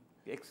keen.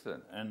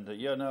 Excellent. And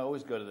I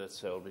always go to that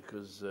sale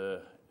because.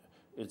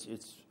 It's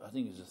I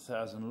think it's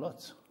 1,000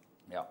 lots.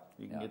 Yeah,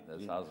 you can get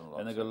 1,000 lots.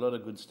 And they've got a lot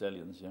of good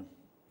stallions, yeah.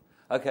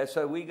 Okay,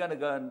 so we're going to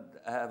go and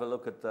have a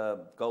look at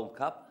the Gold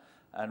Cup,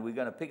 and we're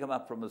going to pick them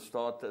up from the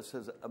start. This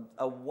is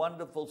a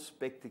wonderful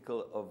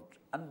spectacle of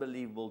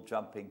unbelievable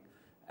jumping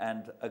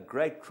and a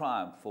great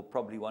triumph for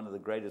probably one of the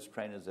greatest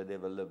trainers that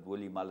ever lived,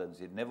 Willie Mullins.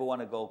 He never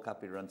won a Gold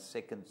Cup. He ran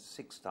second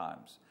 6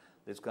 times.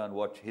 Let's go and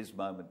watch his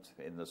moment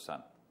in the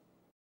sun.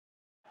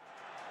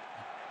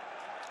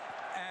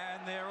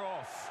 And they're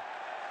off.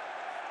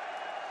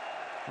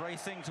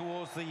 Racing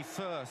towards the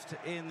first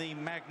in the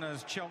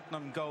Magners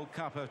Cheltenham Gold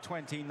Cup of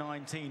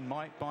 2019.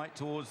 Might bite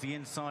towards the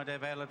inside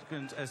of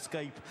Elegant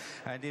Escape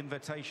and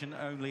Invitation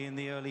Only in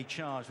the early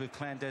charge with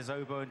Clan des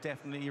Obo and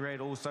Definitely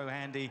Red also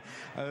handy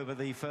over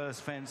the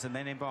first fence, and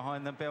then in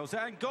behind the bells.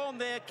 And gone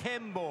there,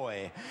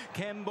 Kemboy.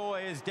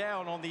 Kemboy is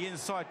down on the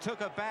inside,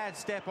 took a bad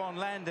step on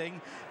landing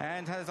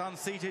and has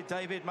unseated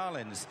David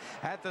Mullins.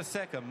 At the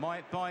second,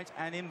 Might Bite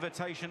and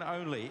Invitation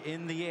Only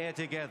in the air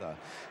together,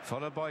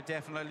 followed by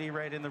Definitely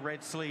Red in the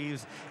red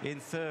sleeves in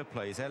third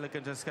place.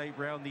 Elegant Escape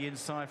round the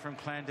inside from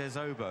Clan des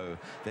Obo.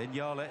 Then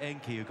Yala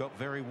Enki, who got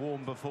very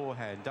warm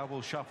beforehand. Double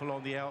shuffle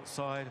on the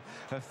outside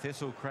of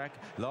Thistlecrack.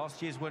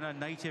 Last year's winner,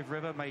 Native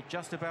River, made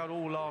just about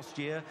all last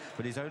year,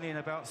 but is only in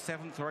about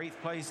 7th or 8th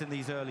place in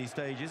these early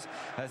stages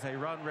as they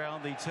run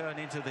round the turn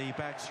into the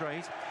back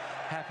straight.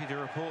 Happy to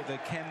report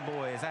that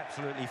Kemboy is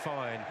absolutely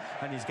fine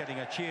and he's getting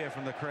a cheer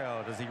from the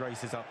crowd as he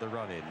races up the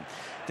run-in.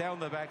 Down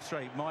the back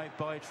straight, Might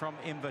Bite from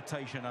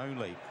Invitation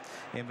Only.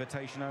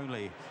 Invitation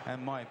Only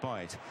and Might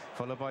Bite,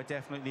 followed by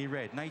Definitely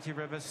Red. Native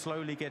River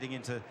slowly getting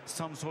into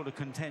some sort of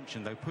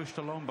contention, though pushed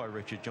along by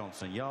Richard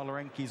Johnson. Yala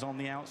Enki's on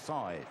the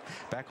outside.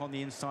 Back on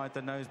the inside,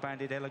 the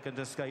nose-banded Elegant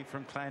Escape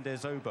from Clan des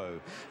Obo.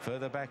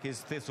 Further back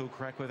is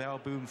Thistlecrack with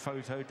Alboom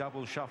Photo.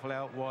 Double shuffle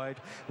out wide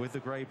with the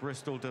grey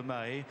Bristol de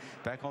May.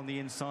 Back on the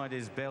inside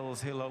is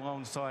Bells Hill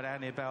alongside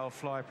Annibale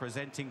Fly,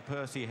 presenting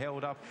Percy,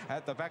 held up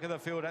at the back of the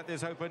field at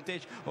this open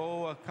ditch.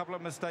 Oh, a couple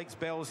of mistakes.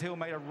 Bells Hill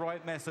made a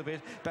right mess of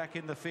it back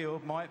in the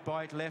field. Might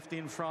Bite left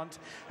in front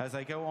as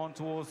they go on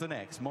towards the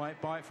next. Might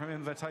Bite from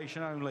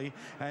Invitation Only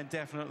and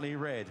Definitely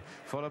Red,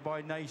 followed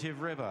by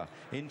Native River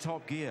in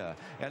top gear.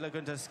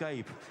 Elegant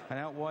Escape and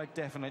out wide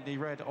Definitely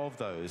Red of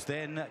those.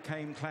 Then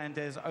came Clan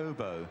des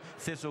Obo,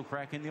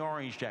 Thistlecrack in the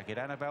orange jacket,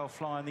 Annabelle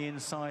Fly on the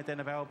inside, then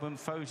of Album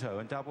Photo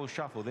and Double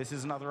Shuffle. This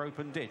is another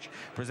open ditch,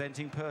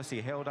 presenting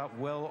Percy, held up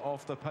well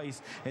off the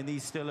pace in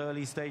these still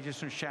early stages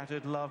from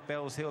Shattered Love.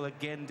 Bells Hill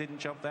again didn't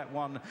jump that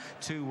one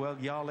too well.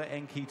 Yala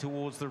Enki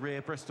towards the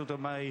rear. Bristol de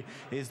May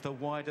is the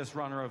widest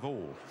runner of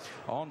all.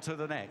 On to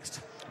the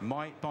next.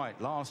 Might Bite,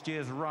 last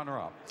year's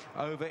runner-up,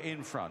 over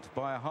in front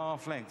by a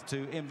half length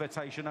to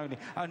Invitation Only.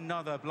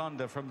 Another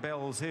blunder from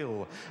Bells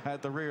Hill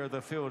at the rear of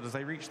the field as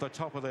they reach the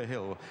top of the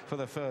hill for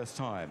the first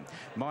time.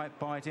 Might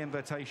Bite,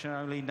 Invitation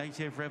Only,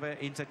 Native River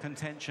into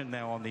contention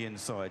now on the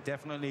inside.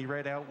 Definitely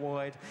Red out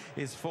wide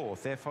is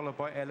fourth. They're followed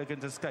by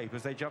Elegant Escape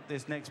as they jump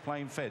this next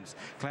plain fence.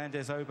 Clan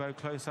des Obeaux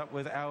close up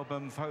with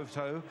Album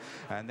Photo,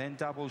 and then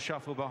double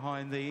shuffle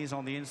behind these.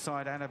 On the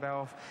inside,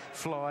 Annabelle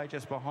Fly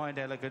just behind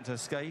Elegant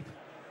Escape.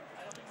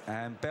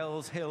 And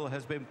Bell's Hill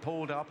has been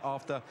pulled up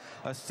after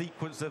a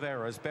sequence of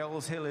errors.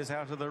 Bell's Hill is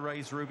out of the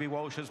race. Ruby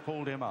Walsh has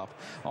pulled him up.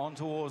 On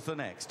towards the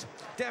next.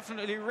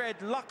 Definitely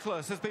Red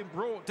Luckless has been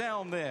brought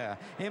down there.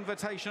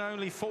 Invitation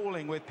Only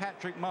falling with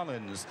Patrick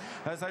Mullins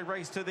as they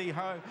race to the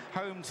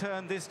home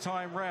turn this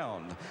time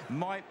round.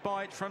 Might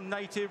Bite from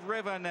Native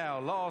River now.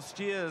 Last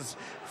year's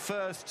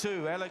first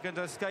two. Elegant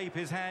Escape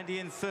is handy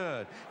in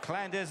third.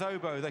 Clan des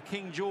Obeaux, the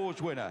King George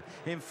winner,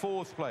 in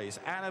fourth place.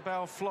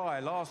 Annabelle Fly,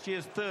 last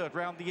year's third,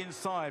 round the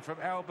inside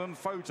from Album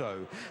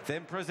Photo.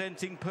 Then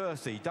Presenting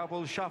Percy.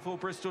 Double shuffle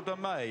Bristol de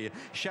May.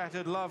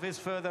 Shattered Love is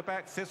further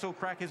back. Thistle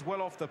Crack is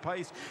well off the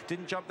pace.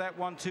 Didn't jump that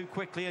one too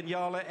quickly, and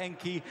Yala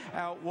Enki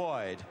out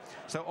wide.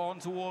 So on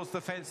towards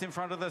the fence in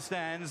front of the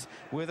stands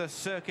with a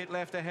circuit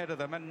left ahead of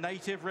them. And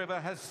Native River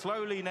has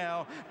slowly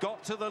now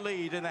got to the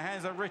lead in the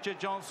hands of Richard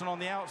Johnson on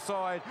the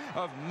outside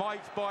of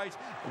Might Bite.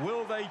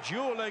 Will they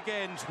duel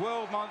again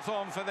 12 months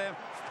on for them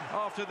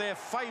after their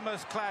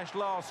famous clash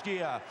last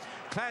year?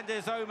 Clan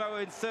des Obeaux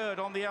in third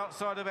on the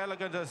outside of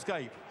Elegant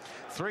Escape.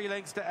 3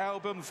 lengths to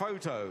Album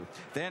Photo.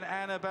 Then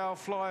Annabelle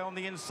Fly on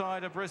the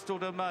inside of Bristol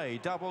de May.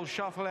 Double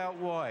shuffle out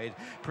wide.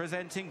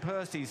 Presenting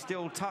Percy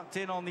still tucked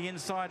in on the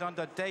inside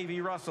under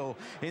Davy Russell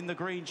in the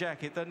green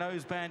jacket. The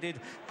nose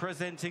banded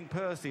Presenting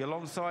Percy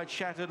alongside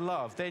Shattered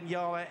Love. Then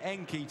Yala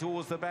Enki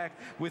towards the back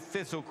with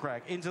Thistle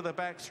Crack. Into the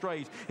back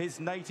straight. It's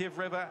Native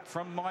River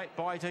from Might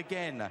Bite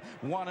again.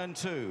 1 and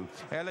 2.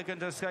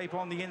 Elegant Escape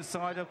on the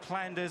inside of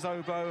Clan des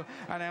Obeaux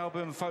and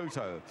Album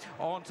Photo.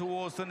 On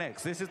towards the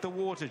next. This is the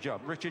water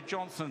jump. Richard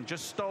Johnson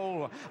just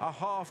stole a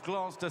half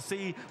glance to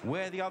see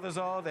where the others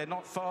are. They're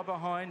not far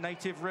behind.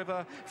 Native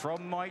River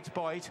from Might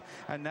Bite,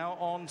 and now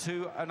on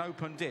to an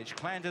open ditch.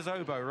 Clan des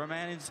Obeaux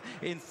remains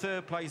in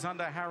third place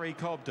under Harry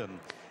Cobden.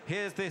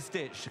 Here's this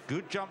ditch.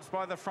 Good jumps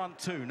by the front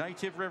two.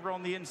 Native River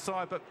on the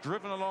inside, but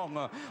driven along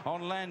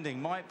on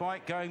landing. Might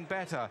Bite going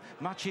better.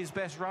 Much his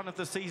best run of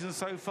the season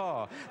so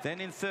far. Then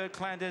in third,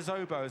 Clan des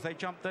Obeaux as they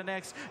jump the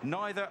next.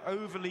 Neither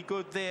overly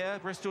good there.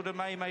 Bristol de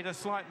May made a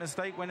slight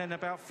mistake, went in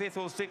about 5th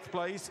or 6th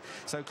place.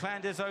 So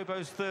Clan des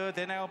Obeaux's third,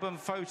 then Album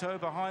Photo.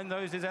 Behind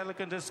those is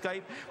Elegant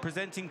Escape.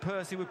 Presenting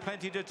Percy with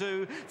plenty to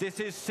do. This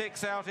is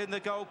 6 out in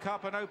the Gold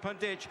Cup, an open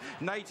ditch.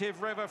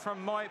 Native River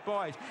from Might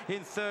Bite.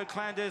 In third,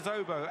 Clan des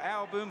Obeaux.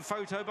 Album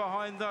Photo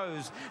behind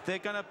those. They're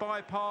going to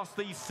bypass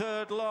the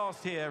third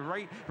last here,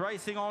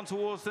 racing on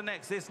towards the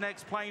next, this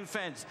next plain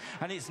fence,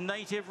 and it's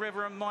Native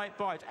River and Might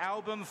Bite.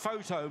 Album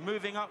Photo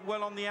moving up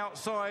well on the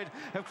outside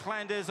of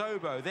Clan des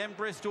Obeaux, then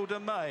Bristol de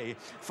May,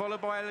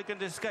 followed by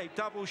Elegant Escape.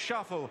 Double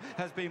shuffle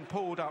has been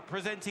pulled up.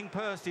 Presenting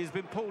Percy has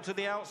been pulled to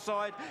the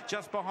outside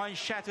just behind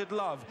Shattered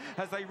Love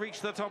as they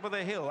reach the top of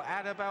the hill.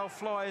 Annabelle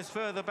Fly is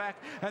further back,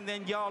 and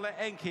then Yala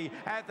Enki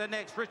at the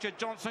next. Richard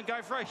Johnson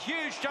going for a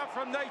huge jump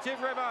from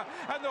Native River,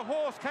 and the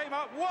horse came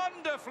up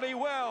wonderfully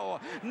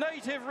well.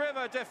 Native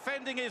River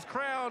defending his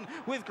crown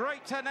with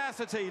great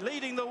tenacity,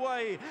 leading the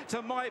way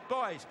to Might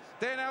Bite.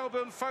 Then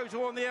Album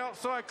Photo on the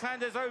outside, Clan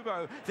des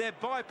Obeaux. They're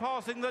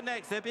bypassing the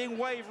next. They're being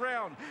waved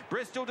round.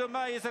 Bristol de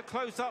May is a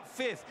close-up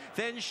 5th.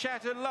 Then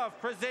Shattered Love,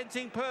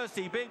 Presenting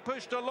Percy, being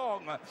pushed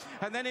along.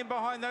 And then in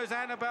behind those,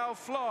 Annabelle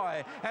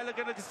Fly.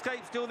 Elegant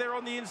Escape still there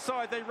on the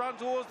inside. They run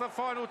towards the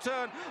final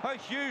turn. A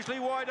hugely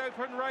wide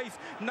open race.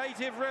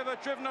 Native River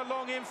driven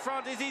along in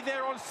front. Is he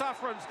there on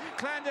sufferance?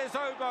 Clan des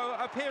Obeaux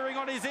appearing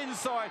on his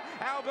inside.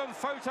 Album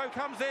Photo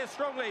comes there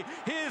strongly.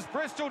 Here's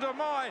Bristol de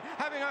May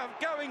having a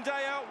going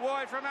day out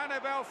wide from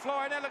Annabelle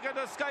Fly and Elegant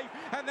Escape,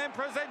 and then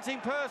Presenting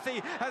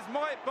Percy as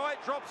Might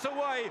Bite drops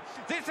away.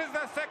 This is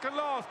the second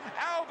last.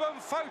 Album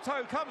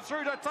Photo comes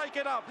through to take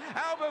it up.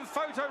 Album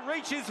Photo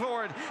reaches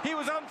for it. He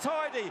was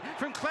untidy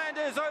from Clan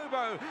des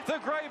Obeaux, the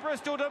grey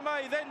Bristol de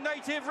May, then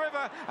Native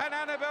River and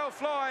Annabelle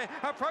Fly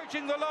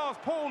approaching the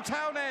last. Paul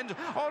Townend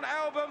on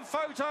Album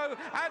Photo,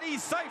 and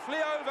he's safely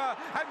over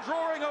and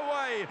drawing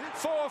away.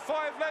 4 or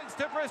 5 lengths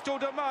to Bristol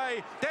de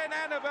May, then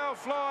Annabelle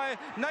Fly,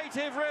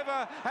 Native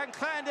River and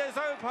Clan des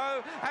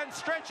Obeaux, and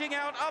stretching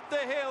out up the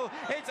hill,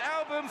 it's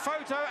Album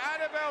Photo.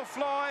 Annabelle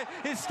Fly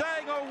is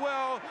staying on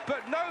well,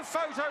 but no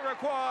photo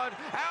required.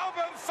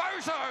 Album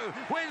Photo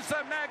wins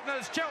the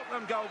Magnus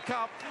Cheltenham Gold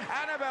Cup.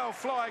 Annabelle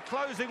Fly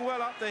closing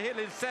well up the hill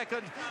in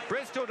second.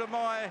 Bristol de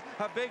May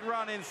a big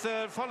run in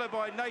third, followed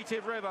by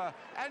Native River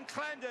and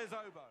Clan des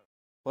Obeaux.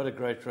 What a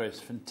great race.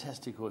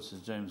 Fantastic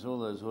horses, James. All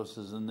those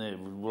horses in there.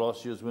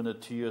 Last year's winner,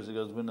 2 years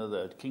ago's winner,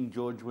 the King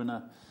George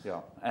winner.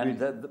 Yeah, and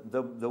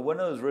the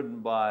winner was ridden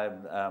by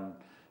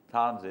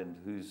Townsend,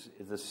 who's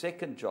the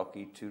second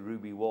jockey to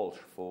Ruby Walsh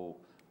for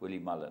Willie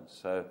Mullins.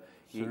 So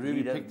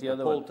Ruby picked the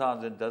other Paul one.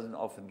 Townsend doesn't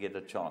often get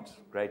a chance.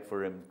 Great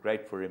for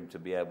him to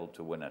be able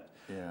to win it.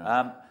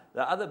 Yeah.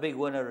 The other big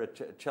winner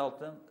at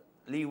Cheltenham,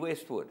 Lee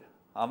Westwood.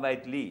 Our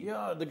mate Lee.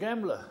 Yeah, the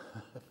gambler.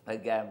 A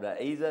gambler.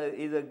 He's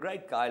a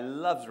great guy,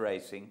 loves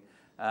racing.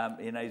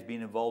 You know, he's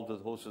been involved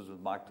with horses with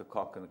Mike de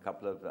Kock and a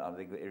couple of, I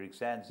think, Eric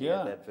Sands.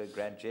 Yeah. That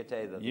Grand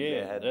Jete.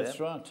 That's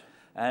right.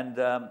 And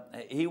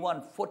he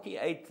won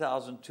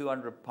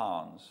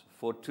 £48,200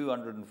 for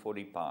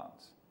 £240.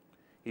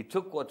 He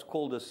took what's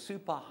called a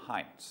super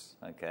Heinz,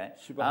 okay?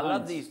 I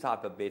love these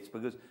type of bets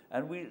because,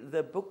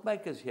 the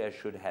bookmakers here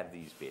should have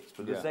these bets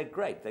because they're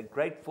great. They're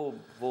great for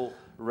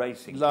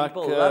racing. Like,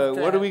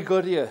 what do we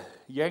got here?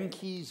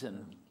 Yankees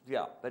and...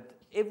 Yeah, but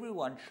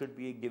everyone should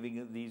be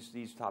giving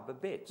these type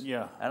of bets.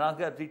 Yeah. And I'm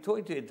going to be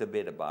talking to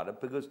Interbet about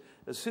it because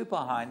the Super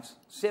Heinz,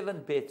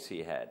 7 bets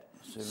he had.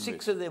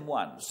 6 of them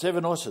won.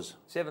 7 horses.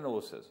 7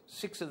 horses.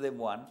 6 of them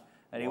won.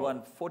 And he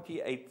won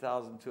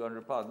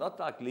 £48,200. Not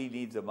like Lee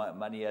needs the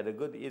money.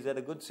 He's had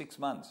a good 6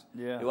 months.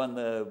 Yeah. He won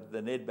the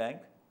Nedbank.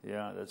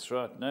 Yeah, that's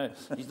right. No,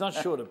 he's not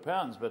short of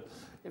pounds, but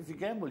if you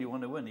gamble, you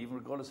want to win, even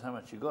regardless of how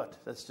much you got.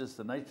 That's just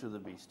the nature of the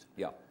beast.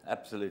 Yeah,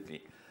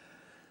 absolutely.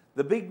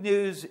 The big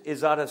news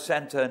is out of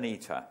Santa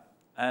Anita.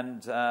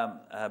 And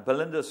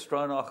Belinda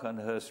Stronach and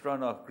her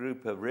Stronach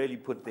group have really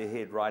put their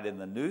head right in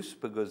the noose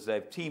because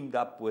they've teamed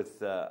up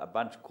with a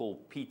bunch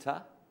called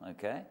PETA.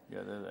 Okay,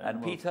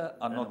 and PETA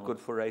are not good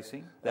for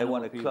racing. They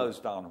want to close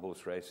down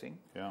horse racing.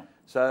 Yeah.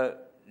 So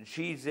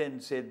she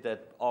then said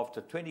that after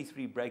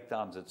 23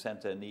 breakdowns at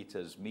Santa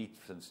Anita's meet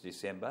since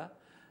December,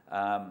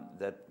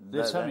 that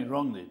there's something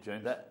wrong there,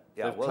 James.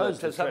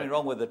 There's something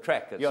wrong with the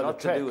track. It's not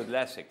to do with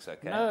Lasix,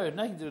 okay? No,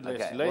 nothing to do with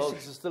Lasix.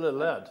 Lasix is still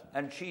allowed.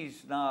 And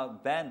she's now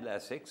banned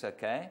Lasix,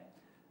 okay?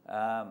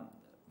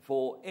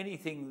 For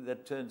anything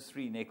that turns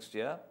 3 next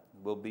year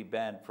will be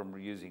banned from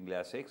using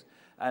Lasix.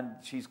 And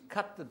she's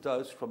cut the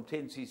dose from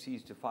 10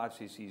 cc's to 5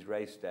 cc's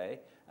race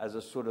day as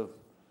a sort of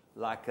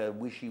like a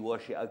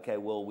wishy-washy, okay,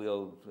 well,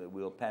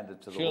 we'll pander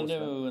to the horseman. She'll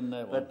never win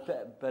that one.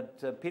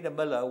 But Peter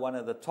Miller, one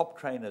of the top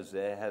trainers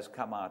there, has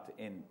come out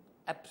in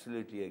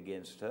absolutely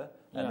against her.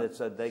 And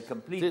they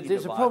completely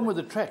There's a problem with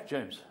the track,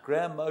 James.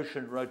 Graham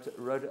Motion wrote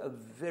a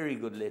very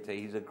good letter.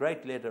 He's a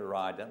great letter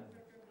rider.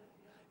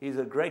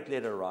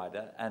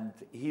 And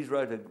he's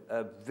wrote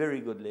a very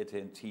good letter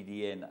in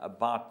TDN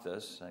about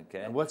this.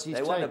 Okay, and what's his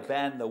They take? want to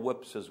ban the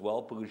whips as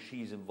well because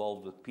she's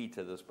involved with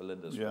Peter, this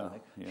Belinda's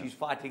family. She's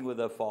fighting with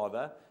her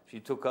father. She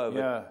took over.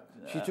 Yeah,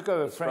 she took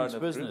over Frank's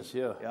business.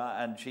 Group.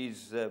 And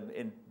she's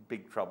in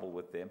big trouble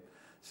with them.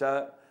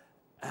 So.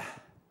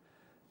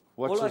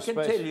 All I can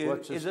tell you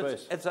is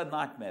it's a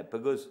nightmare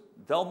because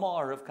Del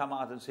Mar have come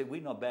out and said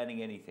we're not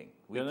banning anything.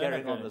 We're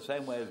carrying on the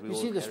same way as we all.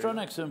 You see, the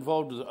Stronachs are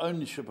involved with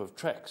ownership of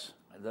tracks.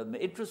 The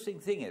interesting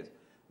thing is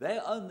they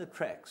own the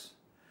tracks,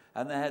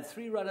 and they had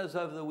 3 runners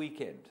over the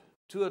weekend,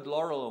 2 at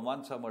Laurel and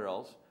 1 somewhere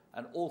else,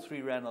 and all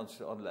 3 ran on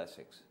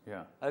Lasix.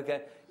 Yeah.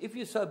 Okay. If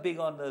you're so big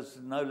on this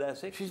no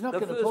Lasix, she's not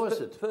going to pass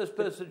it. First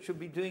person should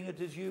be doing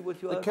it is you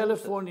with your. The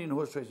Californian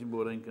Horse Racing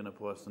Board ain't going to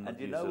pass them. And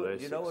you know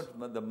what?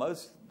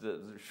 The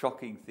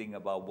shocking thing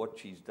about what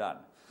she's done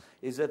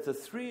is that the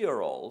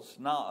 3-year-olds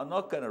now are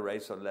not going to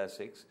race on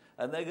Lasix,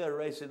 and they're going to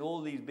race in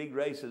all these big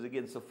races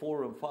against the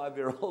 4- and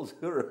 5-year-olds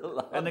who are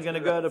allowed. And they're going to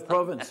go to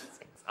province.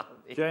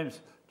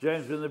 James,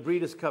 when the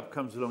Breeders' Cup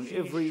comes along,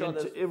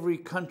 every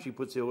country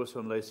puts their horse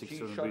on Lasix. She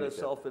shot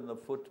herself in the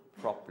foot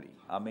properly.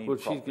 I mean, well,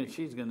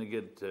 she's going to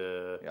get.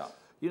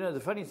 You know,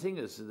 the funny thing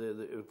is,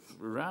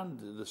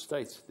 around the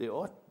states, there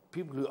are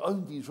people who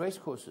own these race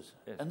courses,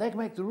 and they can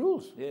make the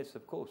rules. Yes,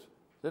 of course.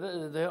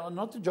 They are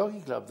not the jockey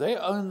club. They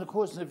own the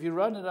course, and if you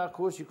run at our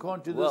course, you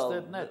can't do this,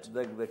 that, and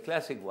that. The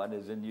classic one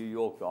is in New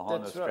York, the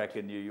harness track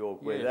in New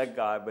York, where that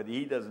guy, but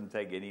he doesn't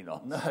take any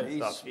nonsense. No,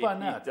 he's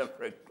spun out.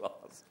 Different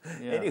class.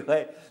 Yeah.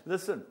 Anyway,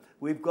 listen,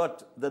 we've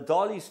got the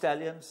Darley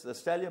Stallions, the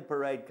Stallion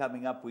Parade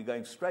coming up. We're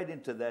going straight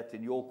into that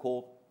in your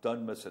call.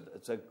 Don't miss it.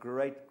 It's a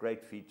great,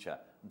 great feature.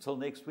 Until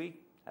next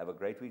week, have a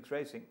great week's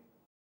racing.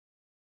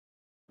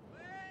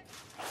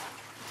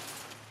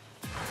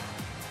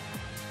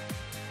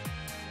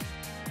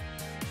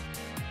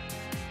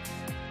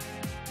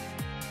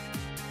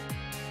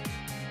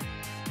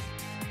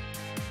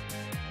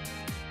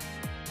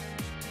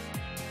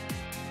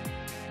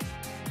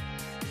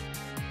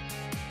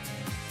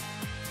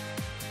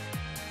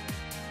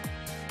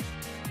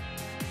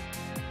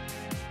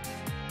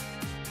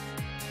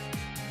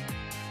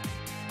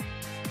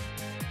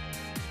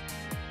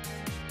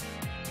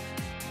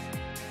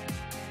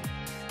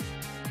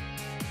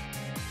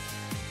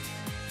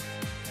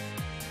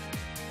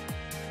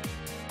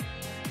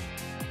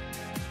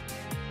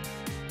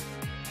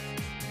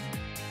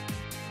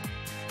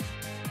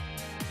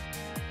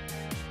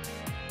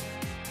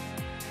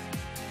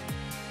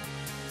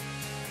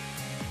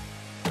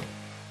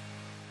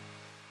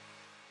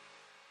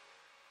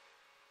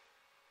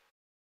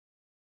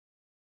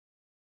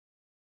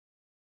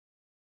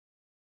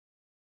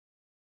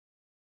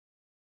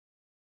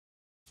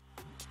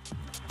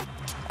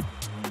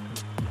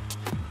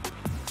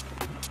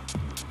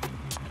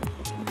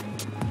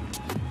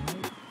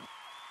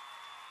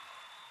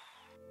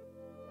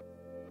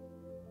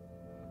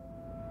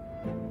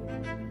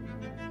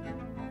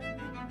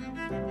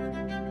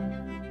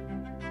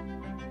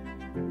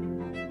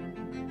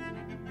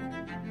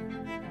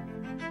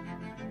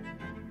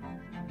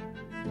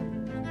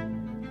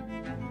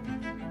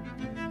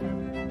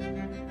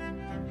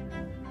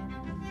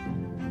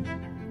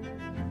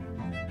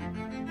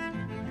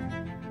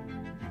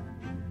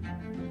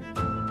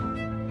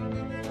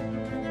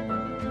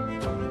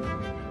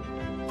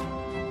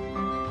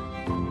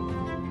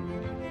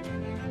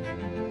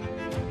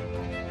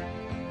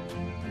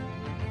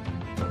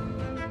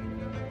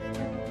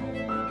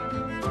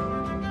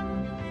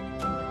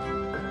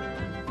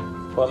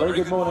 Well, very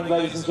good morning,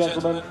 ladies and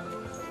gentlemen.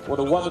 What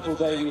a wonderful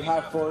day we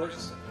have for it.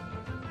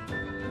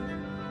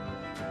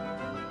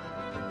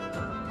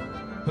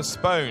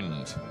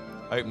 Postponed,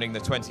 opening the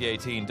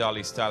 2018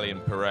 Darley Stallion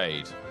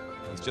Parade.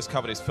 He's just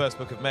covered his first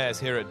book of mares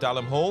here at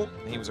Dalham Hall.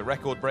 He was a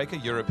record breaker,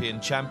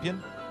 European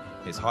champion.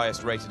 His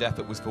highest rated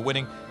effort was for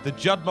winning the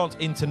Juddmonte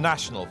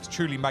International. It's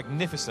truly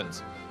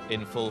magnificent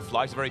in full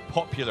flight, a very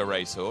popular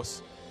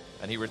racehorse.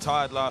 And he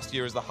retired last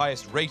year as the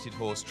highest rated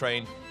horse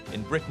trained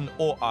in Britain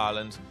or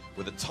Ireland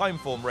with a time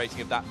form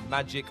rating of that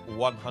magic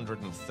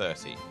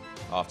 130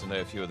 after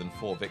no fewer than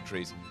 4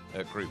 victories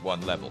at Group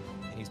 1 level.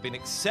 He's been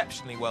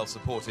exceptionally well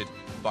supported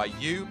by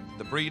you,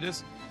 the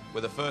breeders,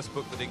 with a first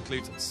book that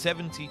includes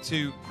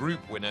 72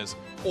 group winners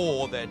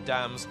or their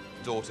dams,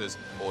 daughters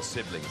or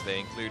siblings. They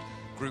include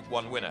Group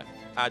 1 winner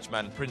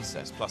Ajman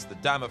Princess, plus the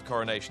Dam of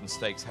Coronation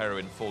Stakes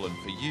heroine Fallen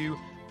for You,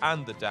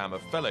 and the dam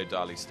of fellow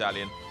Darley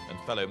Stallion and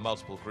fellow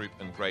multiple group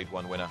and Grade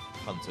 1 winner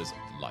Hunter's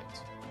Light.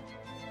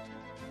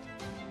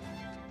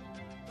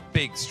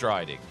 Big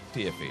striding,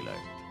 Teofilo.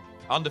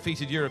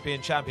 Undefeated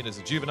European champion as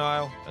a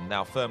juvenile and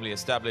now firmly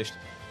established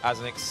as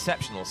an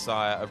exceptional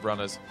sire of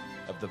runners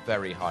of the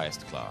very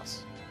highest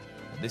class.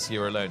 And this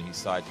year alone he's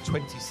sired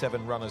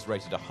 27 runners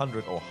rated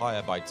 100 or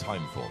higher by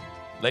time form.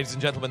 Ladies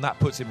and gentlemen, that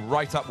puts him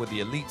right up with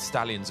the elite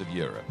stallions of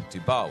Europe,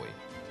 Dubawi,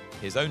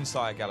 his own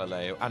sire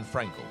Galileo and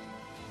Frankel,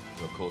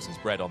 who of course is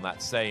bred on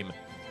that same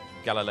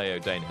Galileo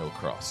Danehill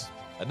cross.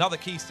 Another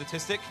key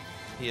statistic,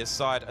 he has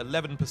sired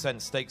 11%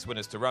 stakes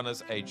winners to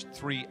runners aged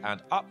 3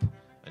 and up,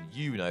 and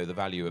you know the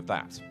value of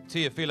that.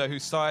 Teofilo,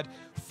 who's sired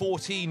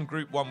 14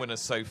 Group 1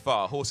 winners so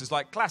far, horses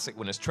like classic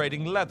winners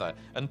Trading Leather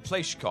and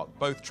Plaichcock,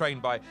 both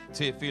trained by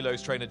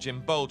Teofilo's trainer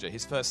Jim Bolger.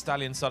 His first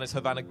stallion son is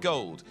Havana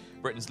Gold,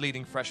 Britain's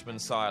leading freshman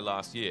sire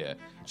last year.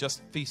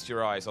 Just feast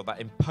your eyes on that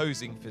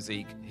imposing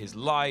physique, his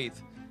lithe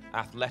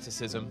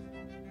athleticism,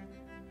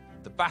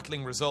 the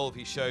battling resolve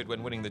he showed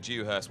when winning the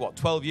Dewhurst,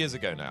 12 years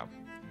ago now.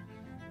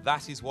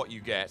 That is what you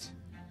get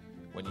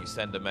when you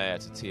send a mare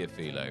to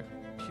Teofilo.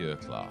 Pure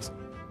class.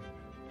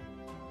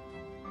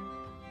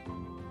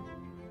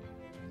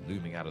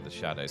 Looming out of the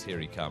shadows, here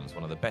he comes.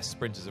 One of the best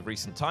sprinters of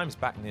recent times,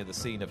 back near the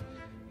scene of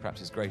perhaps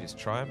his greatest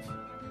triumph.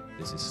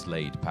 This is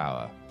Slade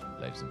Power,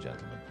 ladies and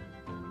gentlemen.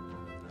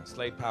 Now,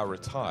 Slade Power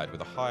retired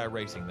with a higher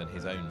rating than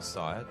his own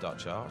sire,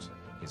 Dutch Art,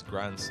 his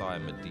grandsire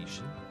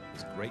Medici,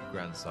 his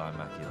great-grandsire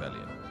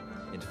Machiavellian.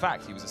 In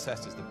fact, he was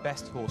assessed as the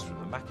best horse from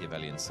the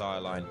Machiavellian sire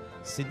line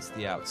since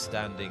the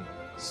outstanding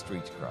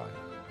Street Cry.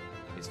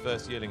 His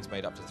first yearlings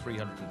made up to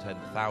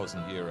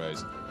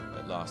 €310,000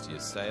 at last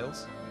year's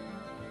sales,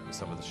 with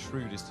some of the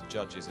shrewdest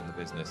judges in the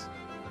business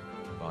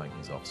buying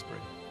his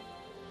offspring.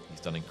 He's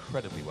done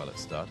incredibly well at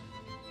stud,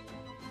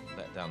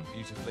 let down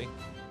beautifully,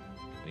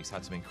 and he's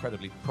had some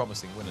incredibly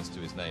promising winners to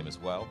his name as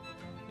well,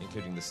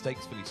 including the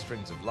Stakes Filly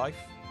Strings of Life,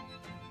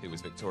 who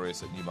was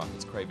victorious at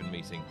Newmarket's Craven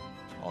meeting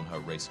on her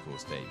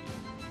racecourse debut.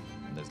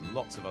 And there's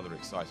lots of other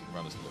exciting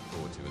runners to look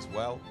forward to as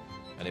well,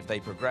 and if they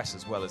progress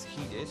as well as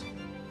he did,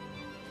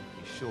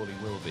 he surely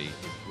will be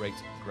his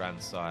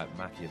great-grandsire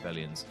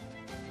Machiavellian's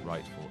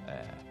rightful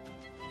heir.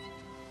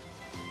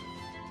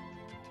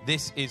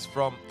 This is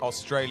from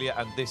Australia,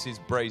 and this is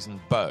Brazen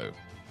Beau.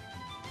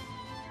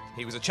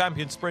 He was a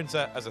champion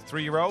sprinter as a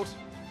 3-year-old,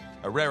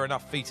 a rare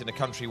enough feat in a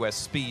country where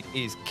speed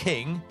is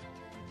king,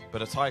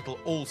 but a title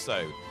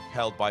also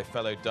held by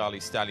fellow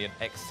Darley Stallion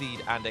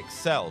Exceed and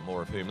Excel,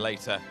 more of whom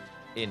later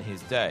in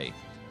his day.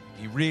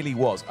 He really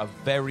was a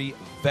very,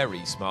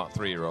 very smart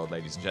 3-year-old,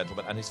 ladies and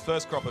gentlemen, and his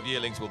first crop of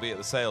yearlings will be at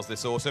the sales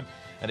this autumn,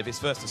 and if his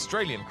first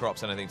Australian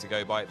crop's anything to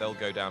go by, they'll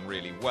go down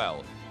really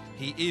well.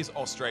 He is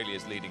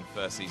Australia's leading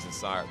first-season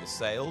sire at the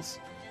sales,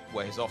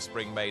 where his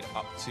offspring made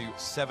up to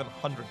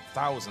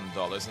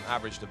 $700,000 and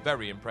averaged a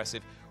very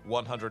impressive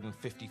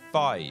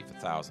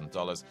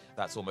 $155,000.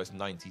 That's almost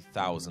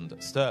 90,000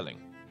 sterling.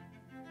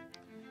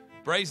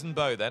 Brazen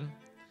Beau, then.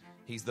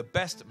 He's the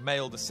best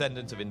male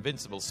descendant of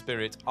Invincible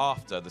Spirit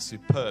after the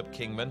superb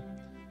Kingman.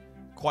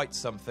 Quite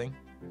something.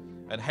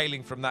 And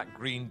hailing from that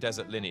green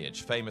desert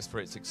lineage, famous for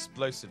its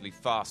explosively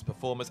fast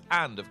performers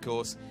and, of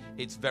course,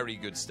 its very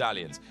good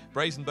stallions.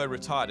 Brazen Beau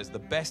retired as the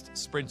best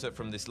sprinter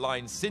from this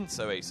line since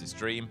Oasis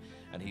Dream,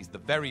 and he's the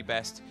very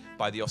best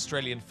by the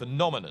Australian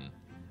phenomenon,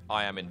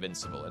 I Am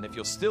Invincible. And if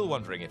you're still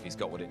wondering if he's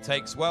got what it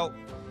takes, well,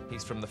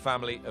 he's from the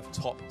family of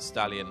top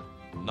stallion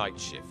Night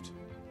Shift.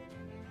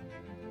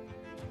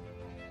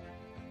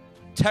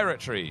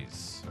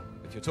 Territories.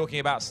 If you're talking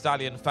about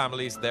stallion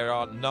families, there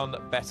are none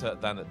better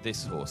than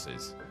this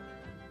horse's.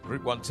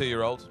 Group 1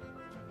 2-year-old,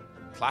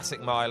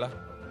 classic miler,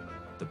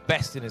 the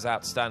best in his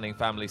outstanding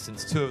family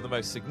since 2 of the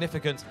most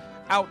significant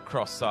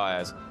outcross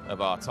sires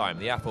of our time,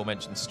 the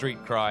aforementioned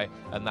Street Cry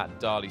and that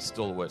Darley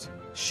stalwart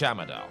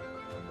Shamadal.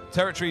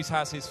 Territories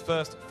has his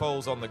first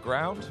foals on the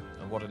ground,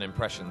 and what an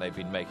impression they've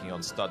been making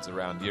on studs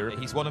around Europe.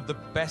 He's one of the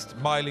best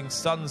miling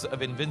sons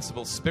of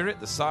Invincible Spirit,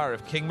 the sire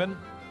of Kingman,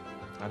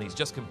 and he's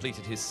just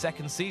completed his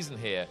second season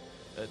here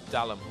at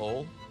Dalham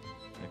Hall.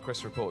 And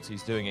Chris reports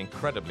he's doing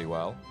incredibly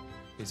well.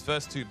 His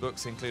first two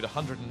books include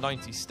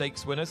 190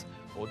 stakes winners,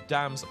 or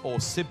dams or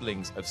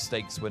siblings of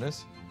stakes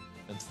winners,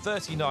 and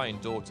 39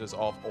 daughters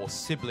of or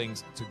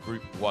siblings to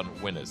Group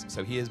 1 winners.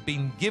 So he has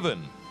been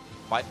given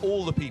by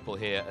all the people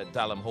here at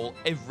Dalham Hall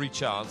every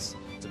chance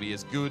to be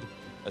as good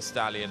a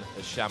stallion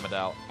as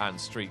Shamadal and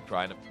Street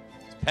Cry. And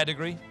his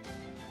pedigree,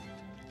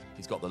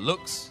 he's got the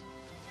looks,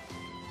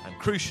 and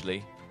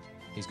crucially,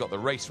 he's got the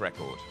race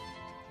record.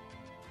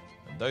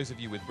 And those of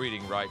you with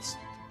breeding rights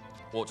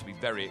ought to be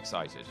very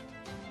excited.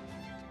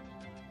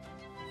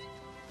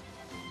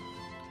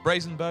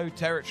 Brazen Bow,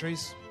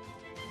 Territories,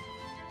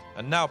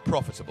 and now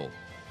Profitable.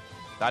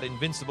 That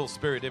invincible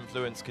spirit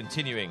influence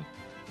continuing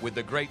with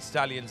the great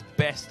stallion's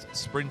best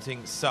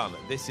sprinting son.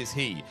 This is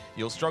he.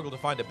 You'll struggle to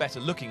find a better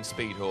looking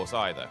speed horse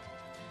either.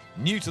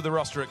 New to the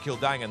roster at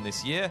Kildangan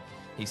this year,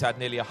 he's had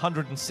nearly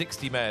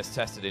 160 mares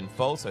tested in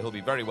foal, so he'll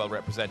be very well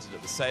represented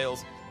at the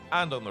sales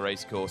and on the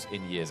racecourse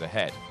in years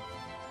ahead.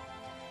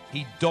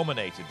 He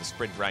dominated the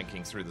sprint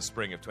rankings through the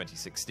spring of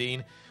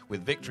 2016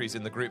 with victories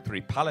in the Group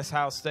 3 Palace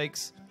House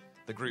Stakes,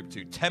 the Group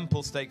 2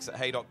 Temple Stakes at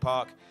Haydock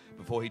Park,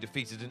 before he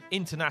defeated an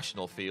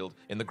international field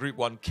in the Group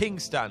 1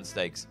 King's Stand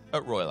Stakes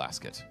at Royal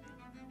Ascot.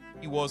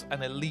 He was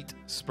an elite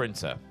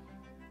sprinter,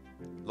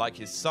 like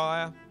his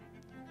sire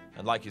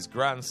and like his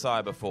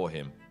grandsire before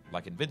him.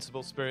 Like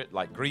Invincible Spirit,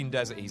 like Green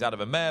Desert, he's out of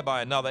a mare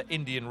by another,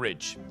 Indian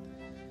Ridge.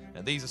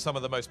 And these are some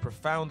of the most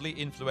profoundly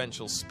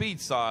influential speed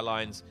sire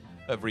lines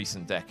of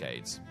recent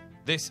decades.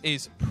 This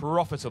is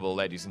Profitable,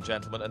 ladies and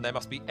gentlemen, and there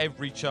must be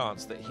every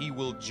chance that he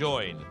will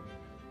join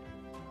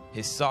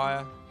his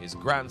sire, his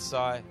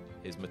grandsire,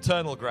 his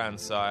maternal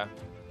grandsire,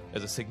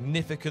 as a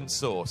significant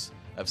source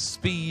of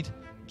speed,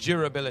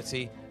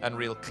 durability, and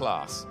real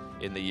class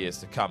in the years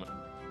to come.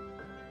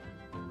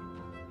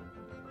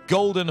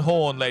 Golden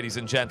Horn, ladies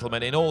and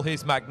gentlemen, in all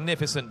his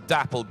magnificent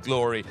dappled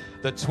glory,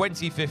 the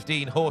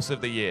 2015 Horse of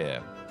the Year.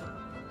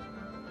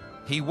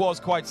 He was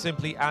quite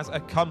simply as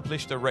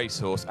accomplished a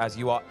racehorse as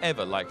you are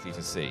ever likely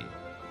to see,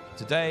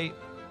 today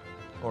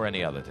or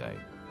any other day.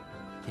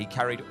 He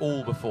carried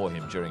all before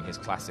him during his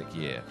classic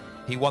year.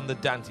 He won the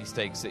Dante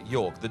Stakes at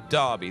York, the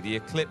Derby, the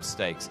Eclipse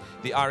Stakes,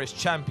 the Irish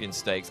Champion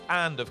Stakes,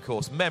 and, of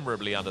course,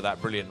 memorably under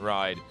that brilliant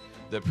ride,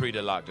 the Prix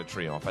de l'Arc de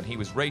Triomphe. And he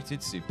was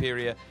rated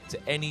superior to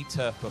any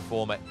turf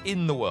performer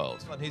in the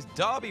world. And his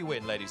Derby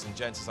win, ladies and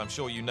gents, as I'm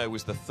sure you know,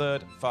 was the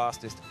third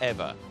fastest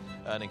ever,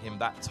 earning him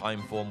that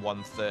time form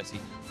 1:30,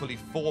 fully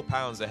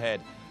 £4 ahead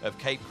of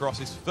Cape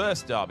Cross's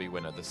first Derby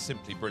winner, the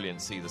simply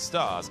brilliant See the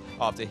Stars,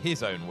 after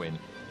his own win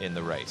in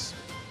the race.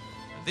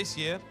 This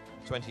year,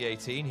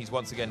 2018, he's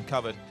once again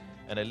covered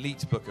an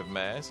elite book of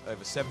mares.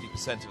 Over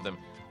 70% of them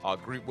are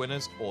group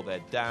winners or their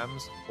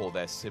dams or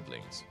their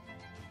siblings.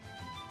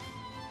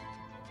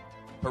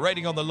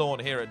 Parading on the lawn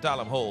here at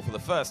Dalham Hall for the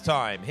first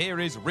time, here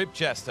is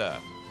Ribchester.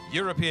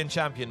 European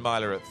champion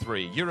miler at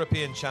 3,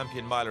 European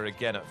champion miler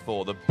again at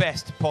 4. The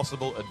best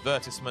possible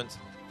advertisement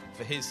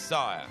for his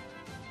sire,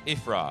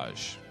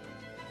 Ifraj.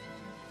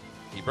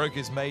 He broke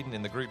his maiden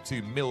in the Group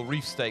 2 Mill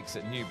Reef Stakes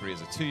at Newbury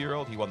as a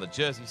 2-year-old. He won the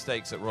Jersey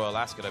Stakes at Royal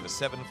Ascot over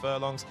 7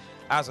 furlongs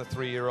as a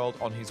 3-year-old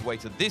on his way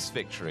to this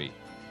victory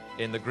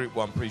in the Group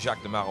 1 Prix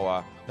Jacques de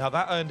Marois. Now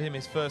that earned him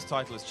his first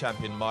title as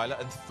champion miler,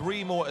 and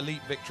 3 more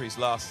elite victories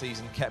last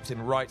season kept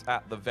him right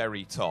at the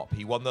very top.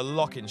 He won the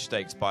Lock-in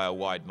Stakes by a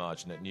wide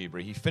margin at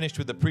Newbury. He finished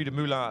with the Prix de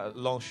Moulin at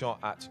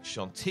Longchamp at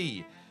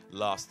Chantilly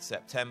last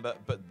September,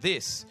 but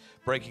this,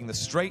 breaking the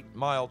straight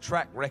mile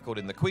track record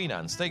in the Queen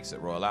Anne Stakes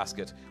at Royal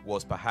Ascot,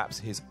 was perhaps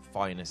his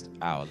finest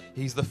hour.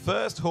 He's the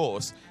first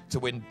horse to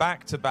win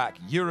back-to-back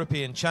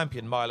European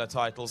champion miler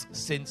titles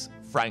since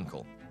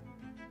Frankel.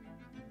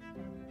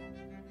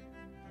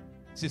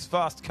 This is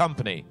Fast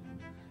Company,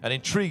 an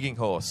intriguing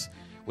horse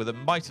with a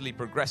mightily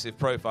progressive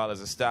profile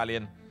as a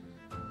stallion.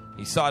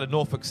 He sired a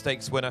Norfolk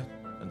Stakes winner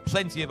and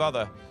plenty of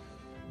other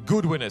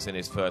good winners in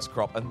his first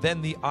crop, and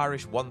then the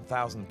Irish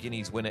 1,000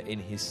 guineas winner in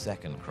his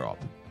second crop.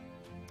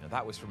 Now,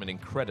 that was from an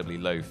incredibly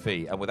low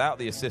fee and without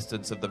the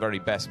assistance of the very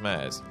best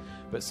mares.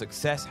 But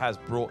success has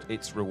brought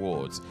its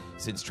rewards.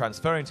 Since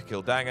transferring to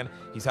Kildangan,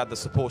 he's had the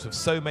support of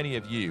so many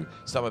of you,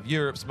 some of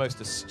Europe's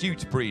most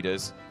astute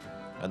breeders,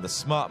 and the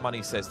smart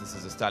money says this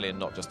is a stallion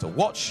not just to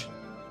watch,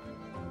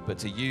 but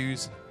to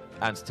use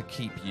and to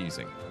keep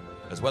using.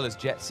 As well as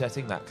jet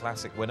setting, that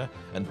classic winner,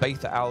 and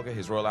Betha Alga,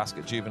 his Royal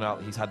Ascot juvenile,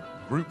 he's had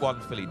Group 1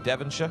 filly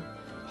Devonshire,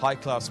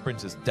 high-class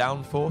sprinters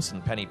Downforce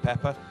and Penny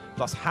Pepper,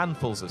 plus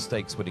handfuls of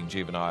stakes-winning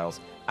juveniles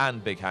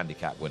and big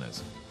handicap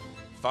winners.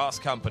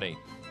 Fast Company.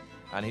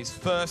 And his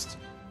first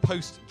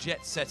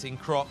post-jet setting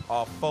crop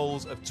are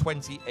foals of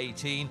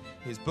 2018.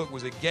 His book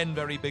was again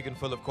very big and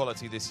full of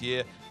quality this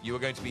year. You are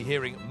going to be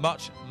hearing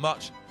much,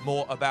 much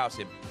more about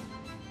him.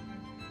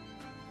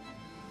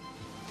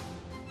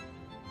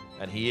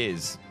 And he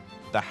is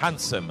the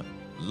handsome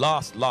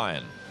Last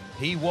Lion.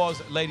 He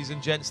was, ladies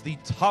and gents, the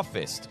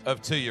toughest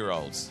of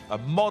 2-year-olds. A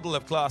model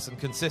of class and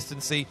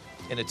consistency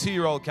in a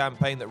 2-year-old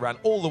campaign that ran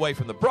all the way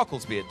from the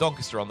Brocklesby at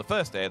Doncaster on the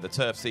first day of the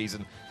turf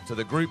season to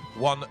the Group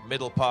 1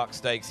 Middle Park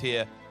Stakes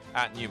here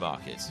at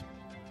Newmarket.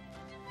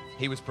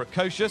 He was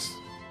precocious,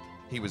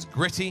 he was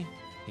gritty,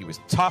 He was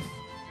tough,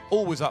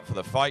 always up for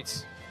the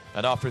fight,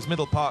 and after his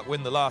Middle Park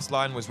win, the Last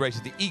Lion was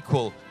rated the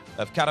equal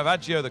of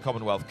Caravaggio, the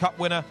Commonwealth Cup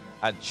winner,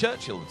 and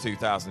Churchill, the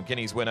 2000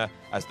 Guineas winner,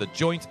 as the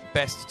joint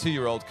best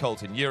 2-year-old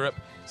colt in Europe,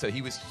 so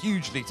he was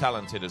hugely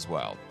talented as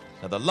well.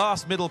 Now, the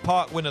last Middle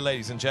Park winner,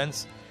 ladies and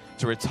gents,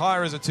 to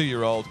retire as a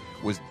 2-year-old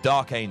was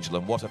Dark Angel,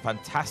 and what a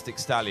fantastic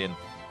stallion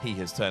he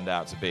has turned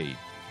out to be.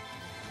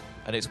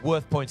 And it's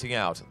worth pointing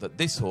out that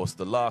this horse,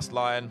 the Last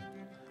Lion,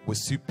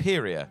 was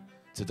superior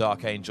to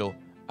Dark Angel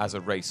as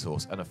a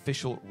racehorse, and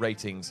official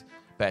ratings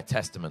bear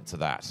testament to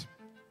that.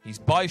 He's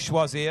by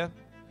Choisir,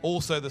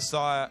 also the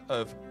sire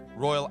of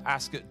Royal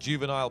Ascot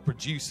Juvenile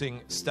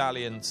producing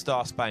stallion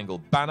Star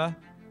Spangled Banner,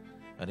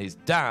 and his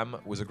dam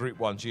was a Group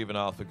 1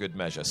 juvenile for good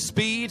measure.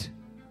 Speed,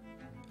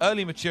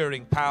 early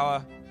maturing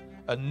power,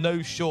 and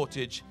no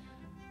shortage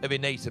of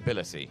innate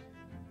ability.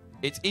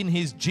 It's in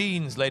his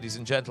genes, ladies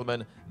and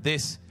gentlemen.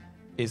 This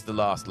is the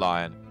Last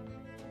Lion.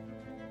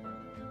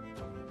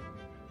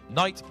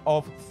 Knight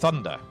of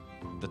Thunder,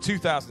 the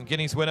 2000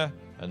 Guineas winner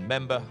and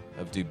member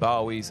of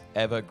Dubawi's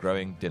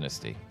ever-growing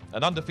dynasty.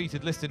 An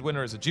undefeated listed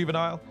winner as a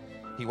juvenile,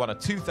 he won a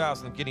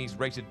 2000 Guineas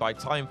rated by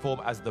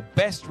Timeform as the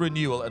best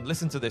renewal, and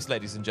listen to this,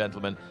 ladies and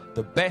gentlemen,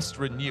 the best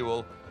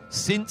renewal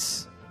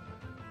since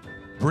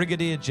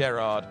Brigadier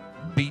Gerard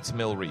beat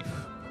Mill Reef.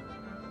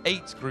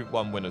 8 Group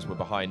 1 winners were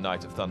behind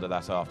Knight of Thunder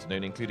that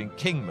afternoon, including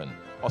Kingman,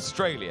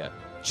 Australia,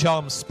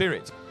 Charm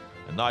Spirit,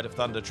 and Knight of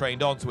Thunder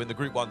trained on to win the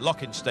Group 1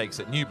 Lock-in Stakes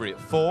at Newbury at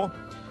 4.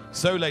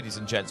 So, ladies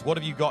and gents, what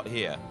have you got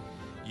here?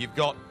 You've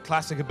got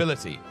classic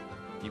ability,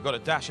 you've got a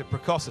dash of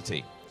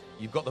precocity,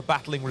 you've got the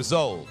battling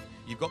resolve,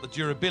 you've got the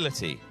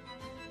durability.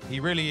 He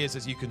really is,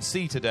 as you can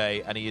see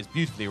today, and he is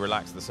beautifully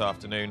relaxed this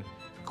afternoon,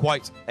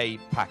 quite a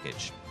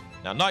package.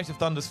 Now, Knight of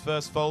Thunder's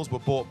first foals were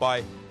bought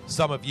by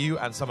some of you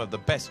and some of the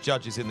best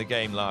judges in the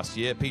game last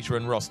year: Peter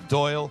and Ross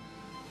Doyle,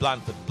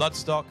 Blandford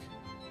Bloodstock,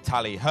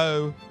 Tally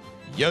Ho,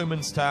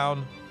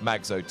 Yeomanstown,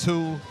 Mags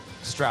O'Toole,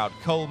 Stroud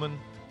Coleman,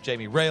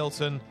 Jamie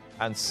Railton,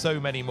 and so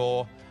many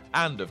more,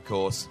 and of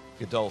course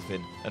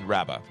Godolphin and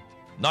Rabba.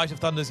 Knight of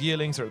Thunder's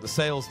yearlings are at the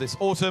sales this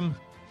autumn,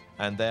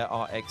 and there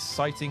are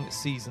exciting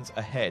seasons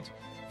ahead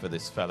for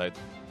this fellow.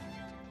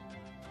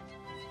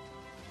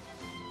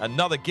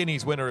 Another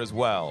Guineas winner as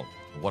well.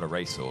 What a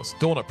racehorse.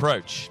 Dawn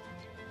Approach.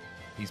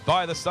 He's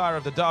by the sire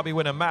of the Derby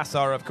winner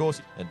Massar, of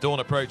course, and Dawn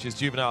Approach's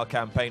juvenile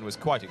campaign was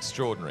quite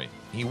extraordinary.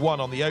 He won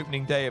on the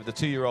opening day of the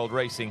 2-year-old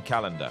racing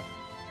calendar.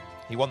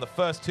 He won the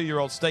first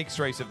 2-year-old stakes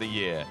race of the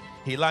year.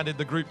 He landed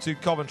the Group 2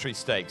 Coventry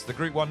Stakes, the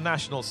Group 1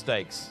 National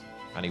Stakes,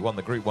 and he won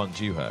the Group 1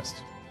 Dewhurst.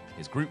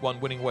 His Group 1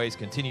 winning ways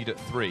continued at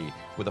 3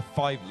 with a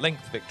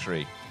 5-length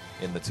victory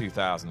in the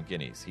 2000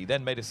 Guineas. He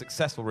then made a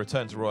successful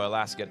return to Royal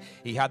Ascot.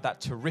 He had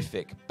that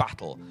terrific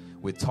battle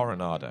with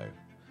Toronado,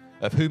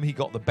 of whom he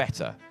got the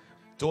better.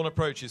 Dawn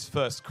Approach's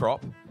first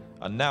crop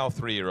are now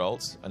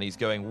 3-year-olds, and he's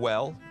going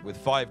well with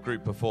 5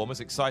 group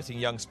performers. Exciting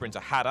young sprinter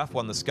Haddaf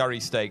won the Scurry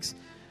Stakes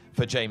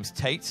for James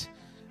Tate,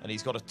 and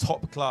he's got a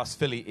top-class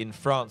filly in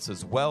France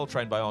as well,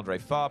 trained by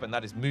André Fabre, and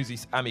that is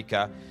Musis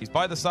Amica. He's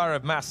by the sire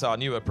of Massar,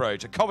 New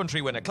Approach, a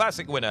Coventry winner,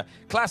 classic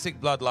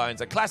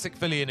bloodlines, a classic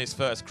filly in his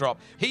first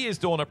crop. He is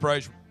Dawn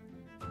Approach.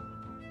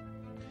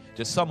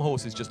 Just some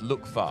horses just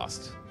look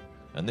fast,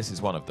 and this is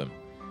one of them.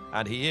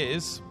 And he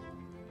is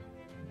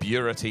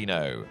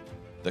Buratino,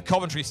 the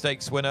Coventry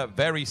Stakes winner,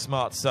 very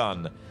smart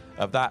son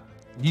of that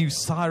new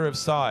sire of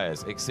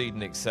sires, Exceed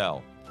and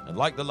Excel. And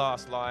like the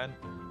Last Lion,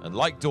 and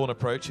like Dawn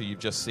Approach, who you've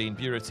just seen,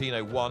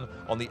 Buratino won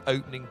on the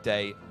opening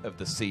day of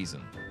the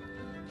season.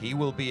 He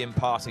will be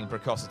imparting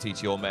precocity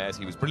to your mares.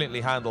 He was brilliantly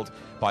handled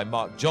by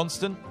Mark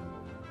Johnston.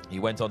 He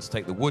went on to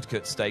take the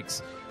Woodcote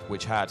Stakes,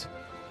 which had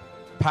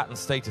patent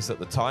status at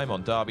the time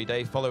on Derby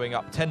Day, following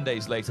up 10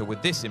 days later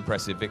with this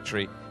impressive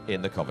victory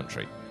in the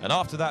Coventry. And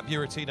after that,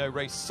 Buratino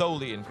raced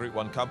solely in Group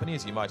 1 company.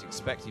 As you might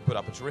expect, he put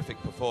up a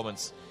terrific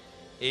performance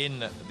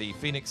in the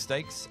Phoenix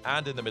Stakes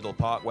and in the Middle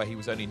Park, where he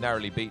was only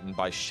narrowly beaten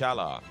by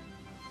Shalar.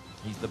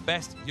 He's the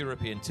best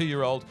European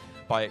 2-year-old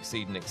by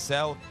Exceed and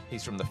Excel.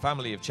 He's from the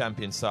family of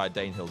champion sire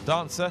Danehill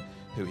Dancer,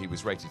 who he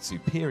was rated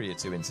superior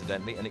to,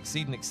 incidentally. And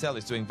Exceed and Excel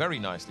is doing very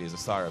nicely as a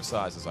sire of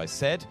sires, as I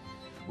said,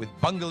 with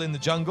Bungle in the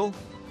Jungle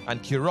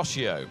and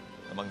Curocchio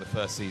among the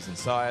first season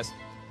sires,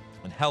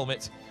 and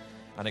Helmet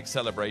and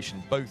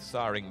Accelebration, both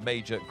siring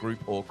major Group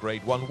or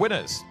Grade 1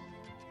 winners.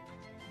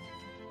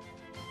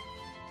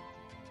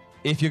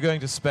 If you're going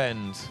to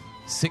spend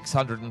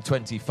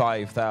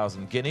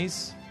 625,000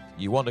 guineas,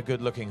 you want a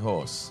good-looking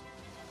horse.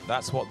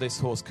 That's what this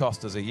horse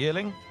cost as a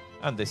yearling,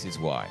 and this is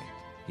why.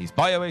 He's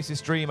by Oasis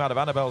Dream out of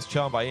Annabelle's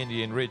Charm by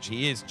Indian Ridge.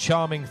 He is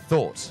Charming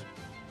Thought,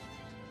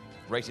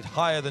 rated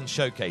higher than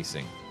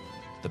Showcasing,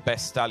 the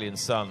best stallion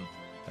son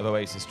of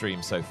Oasis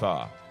Dream so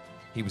far.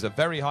 He was a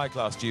very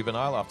high-class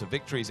juvenile after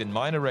victories in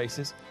minor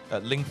races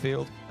at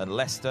Lingfield and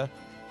Leicester.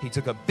 He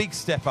took a big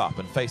step up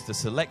and faced a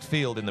select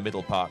field in the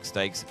Middle Park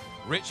Stakes.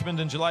 Richmond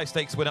and July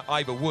Stakes winner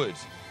Ivor Wood,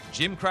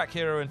 Jim Crack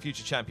hero and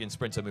future champion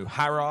sprinter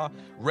Muharrar,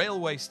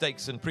 Railway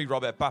Stakes and Prix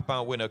Robert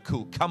Papin winner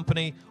Cool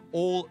Company,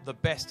 all the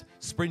best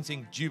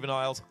sprinting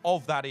juveniles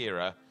of that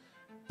era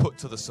put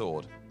to the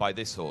sword by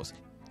this horse.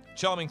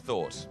 Charming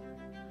Thought.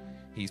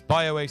 He's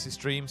by Oasis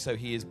Dream, so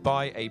he is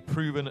by a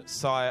proven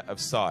sire of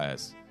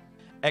sires.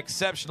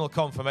 Exceptional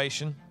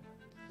conformation.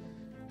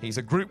 He's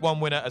a Group 1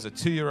 winner as a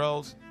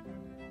 2-year-old.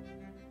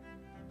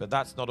 But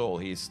that's not all.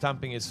 He is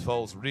stamping his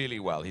foals really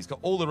well. He's got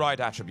all the right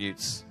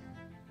attributes.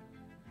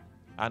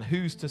 And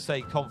who's to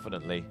say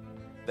confidently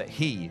that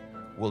he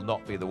will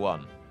not be the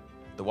one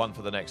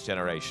for the next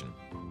generation?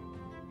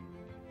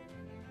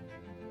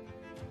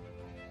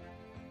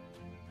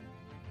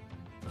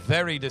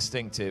 Very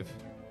distinctive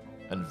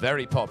and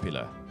very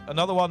popular.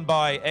 Another one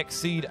by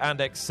Exceed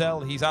and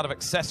Excel. He's out of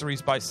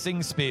accessories by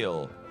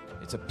Singspiel.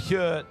 It's a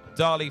pure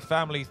Dali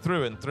family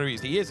through and through.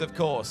 He is, of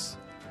course,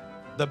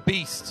 the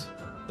beast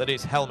that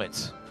is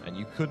Helmet, and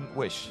you couldn't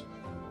wish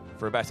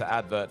for a better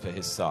advert for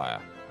his sire.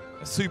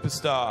 A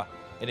superstar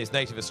in his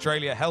native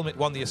Australia, Helmet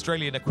won the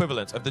Australian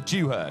equivalent of the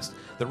Dewhurst,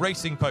 the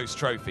Racing Post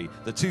Trophy,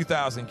 the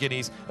 2,000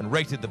 guineas, and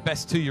rated the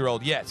best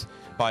 2-year-old yet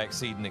by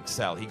Exceed and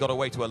Excel. He got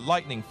away to a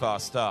lightning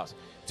fast start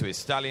to his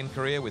stallion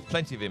career with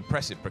plenty of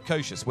impressive,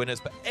 precocious winners,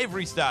 but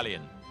every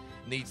stallion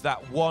needs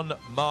that one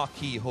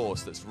marquee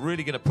horse that's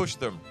really going to push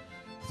them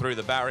through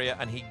the barrier,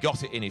 and he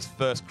got it in his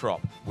first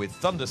crop with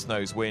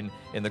Thundersnow's win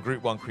in the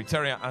Group 1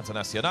 Critérium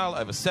International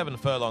over 7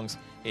 furlongs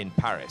in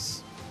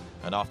Paris.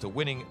 And after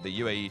winning the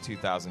UAE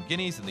 2,000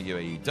 guineas and the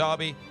UAE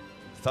Derby,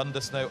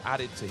 Thundersnow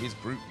added to his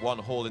Group 1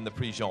 haul in the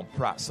Prix Jean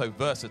Prat. So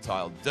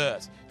versatile,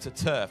 dirt to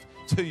turf,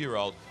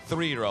 2-year-old,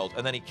 3-year-old,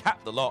 and then he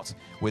capped the lot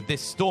with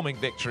this storming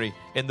victory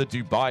in the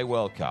Dubai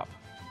World Cup.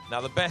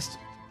 Now the best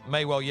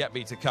may well yet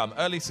be to come.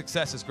 Early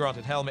success has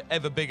granted Helmet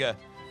ever bigger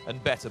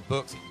and better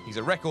booked. He's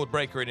a record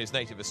breaker in his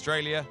native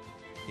Australia.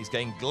 He's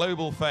gained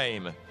global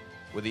fame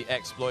with the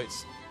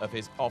exploits of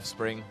his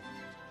offspring.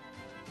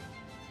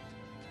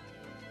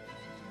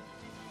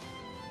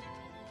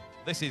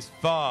 This is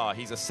Far.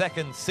 He's a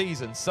second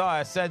season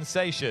sire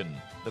sensation.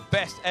 The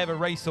best ever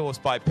racehorse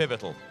by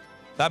Pivotal.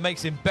 That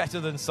makes him better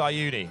than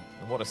Sayuni.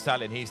 And what a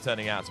stallion he's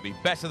turning out to be.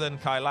 Better than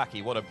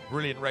Kailaki. What a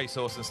brilliant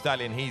racehorse and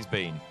stallion he's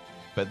been.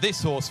 But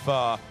this horse,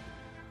 Far,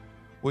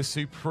 was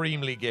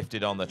supremely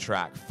gifted on the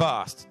track.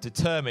 Fast,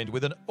 determined,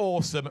 with an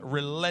awesome,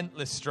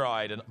 relentless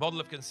stride. And a model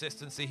of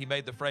consistency, he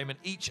made the frame in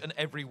each and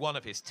every one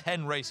of his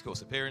 10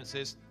 racecourse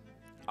appearances.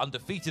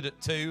 Undefeated at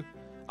 2,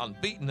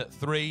 unbeaten at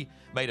 3,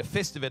 made a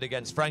fist of it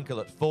against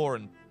Frankel at 4,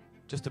 and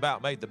just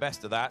about made the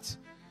best of that.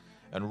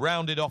 And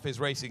rounded off his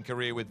racing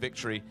career with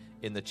victory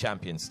in the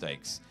Champion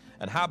Stakes.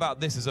 And how about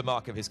this as a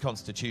mark of his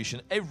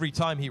constitution? Every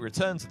time he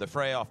returned to the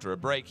fray after a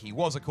break, he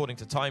was, according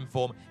to time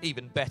form,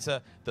 even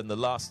better than the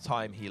last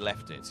time he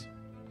left it.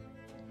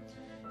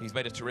 He's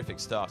made a terrific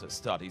start at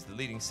stud. He's the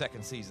leading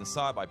second season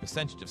sire by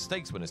percentage of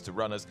stakes winners to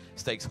runners,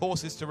 stakes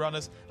horses to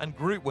runners, and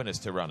group winners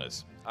to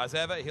runners. As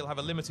ever, he'll have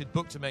a limited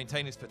book to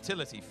maintain his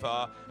fertility.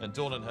 Far, and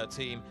Dawn and her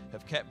team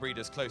have kept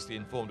breeders closely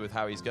informed with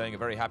how he's going. I'm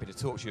very happy to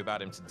talk to you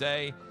about him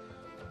today.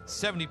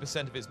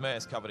 70% of his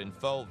mares covered in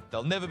foal.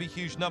 There'll never be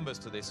huge numbers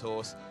to this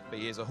horse, but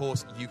he is a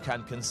horse you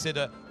can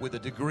consider with a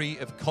degree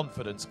of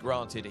confidence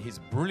granted his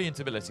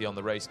brilliant ability on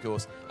the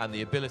racecourse and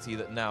the ability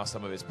that now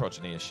some of his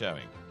progeny is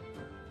showing.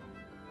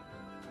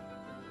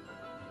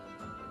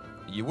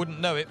 You wouldn't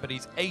know it, but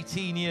he's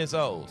 18 years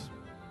old.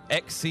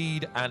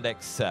 Exceed and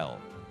Excel.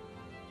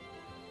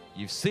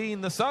 You've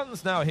seen the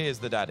sons, now here's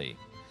the daddy.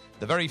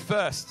 The very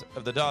first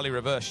of the Dali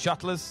reverse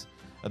shuttlers,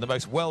 and the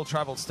most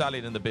well-travelled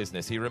stallion in the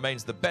business. He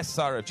remains the best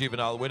sire of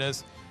juvenile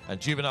winners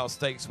and juvenile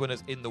stakes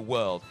winners in the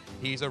world.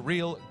 He's a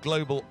real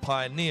global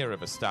pioneer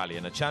of a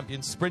stallion, a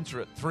champion sprinter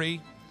at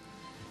 3.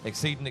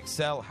 Exceed and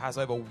Excel has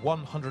over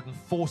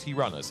 140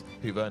 runners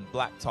who've earned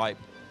black type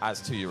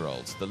as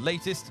 2-year-olds. The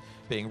latest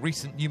being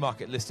recent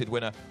Newmarket-listed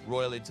winner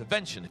Royal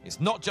Intervention.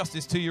 It's not just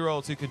his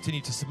 2-year-olds who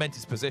continue to cement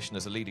his position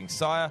as a leading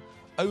sire.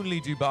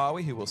 Only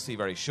Dubawi, who we'll see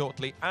very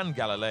shortly, and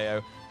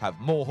Galileo have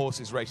more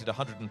horses rated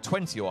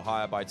 120 or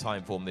higher by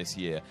time form this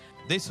year.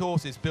 This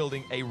horse is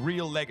building a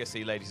real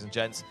legacy, ladies and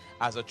gents,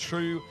 as a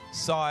true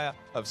sire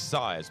of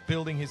sires,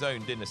 building his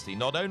own dynasty,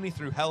 not only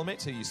through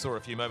Helmet, who you saw a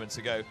few moments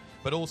ago,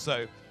 but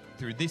also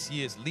through this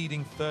year's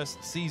leading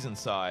first season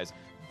sires,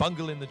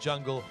 Bungle in the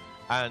Jungle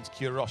and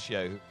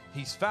Curosio.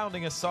 He's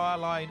founding a sire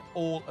line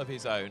all of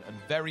his own, and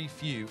very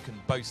few can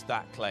boast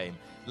that claim.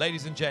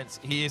 Ladies and gents,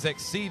 he is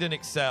Exceed and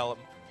Excel.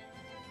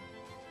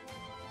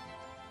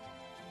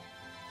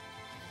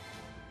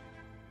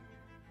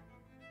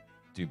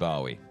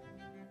 Dubawi,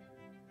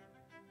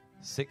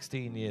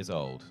 16 years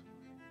old,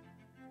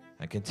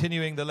 and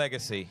continuing the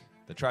legacy,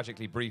 the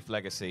tragically brief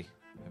legacy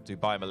of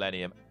Dubai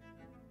Millennium.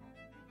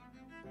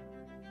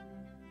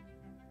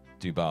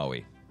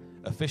 Dubawi,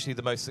 officially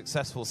the most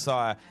successful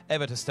sire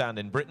ever to stand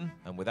in Britain,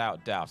 and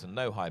without doubt, and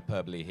no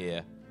hyperbole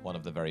here, one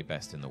of the very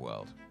best in the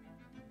world.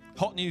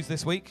 Hot news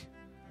this week,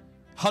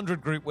 100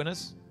 group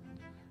winners,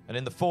 and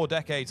in the 4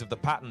 decades of the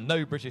pattern,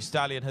 no British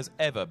stallion has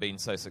ever been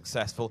so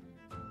successful.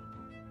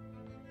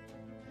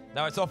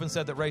 Now, it's often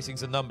said that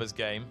racing's a numbers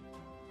game.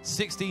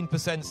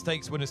 16%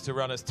 stakes winners to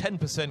runners,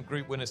 10%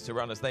 group winners to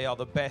runners. They are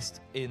the best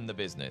in the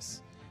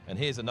business. And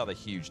here's another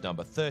huge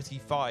number,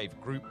 35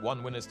 Group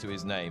 1 winners to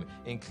his name,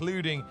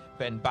 including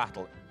Ben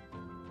Battle.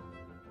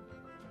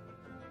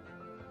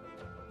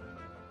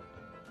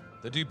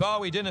 The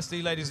Dubawi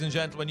dynasty, ladies and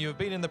gentlemen, you have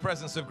been in the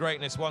presence of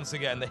greatness once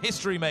again. The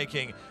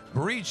history-making,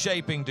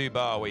 breed-shaping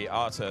Dubawi.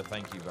 Arthur,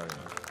 thank you very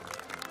much.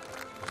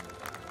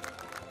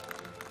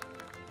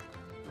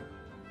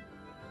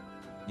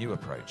 New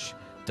approach,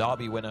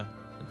 Derby winner,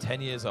 and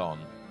 10 years on,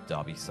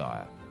 Derby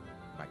sire.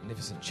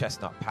 Magnificent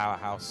chestnut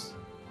powerhouse.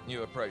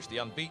 New approach, the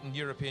unbeaten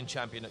European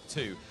champion at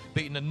 2,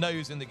 beaten a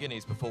nose in the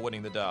Guineas before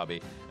winning the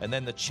Derby, and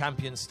then the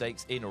Champion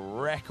Stakes in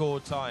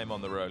record time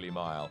on the Rowley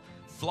Mile.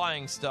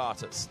 Flying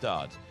start at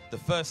stud. The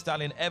first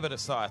stallion ever to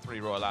sire 3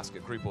 Royal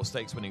Ascot Group or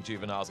Stakes winning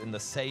juveniles in the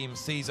same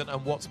season,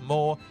 and what's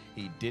more,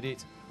 he did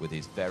it with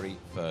his very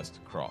first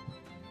crop.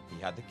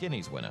 He had the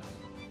Guineas winner,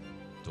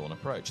 Dawn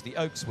Approach, the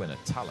Oaks winner,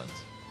 Talent,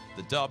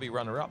 the Derby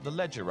runner-up, the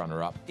Ledger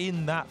runner-up.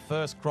 In that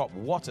first crop,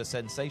 what a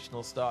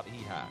sensational start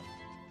he had.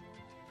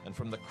 And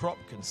from the crop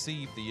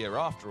conceived the year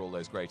after all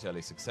those great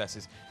early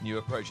successes, New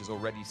Approach has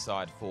already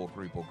sired 4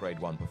 Group or Grade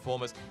 1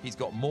 performers. He's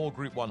got more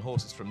Group 1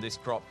 horses from this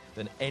crop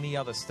than any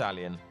other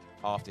stallion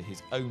after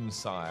his own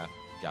sire,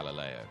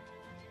 Galileo.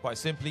 Quite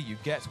simply, you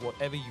get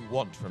whatever you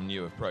want from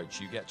New Approach.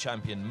 You get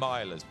champion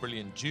milers,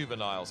 brilliant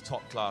juveniles,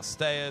 top-class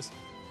stayers,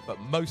 but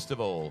most of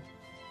all,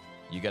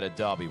 you get a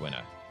Derby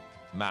winner,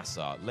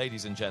 Massart.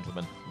 Ladies and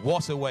gentlemen,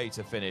 what a way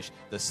to finish.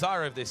 The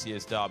sire of this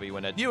year's Derby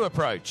winner, New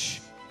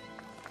Approach.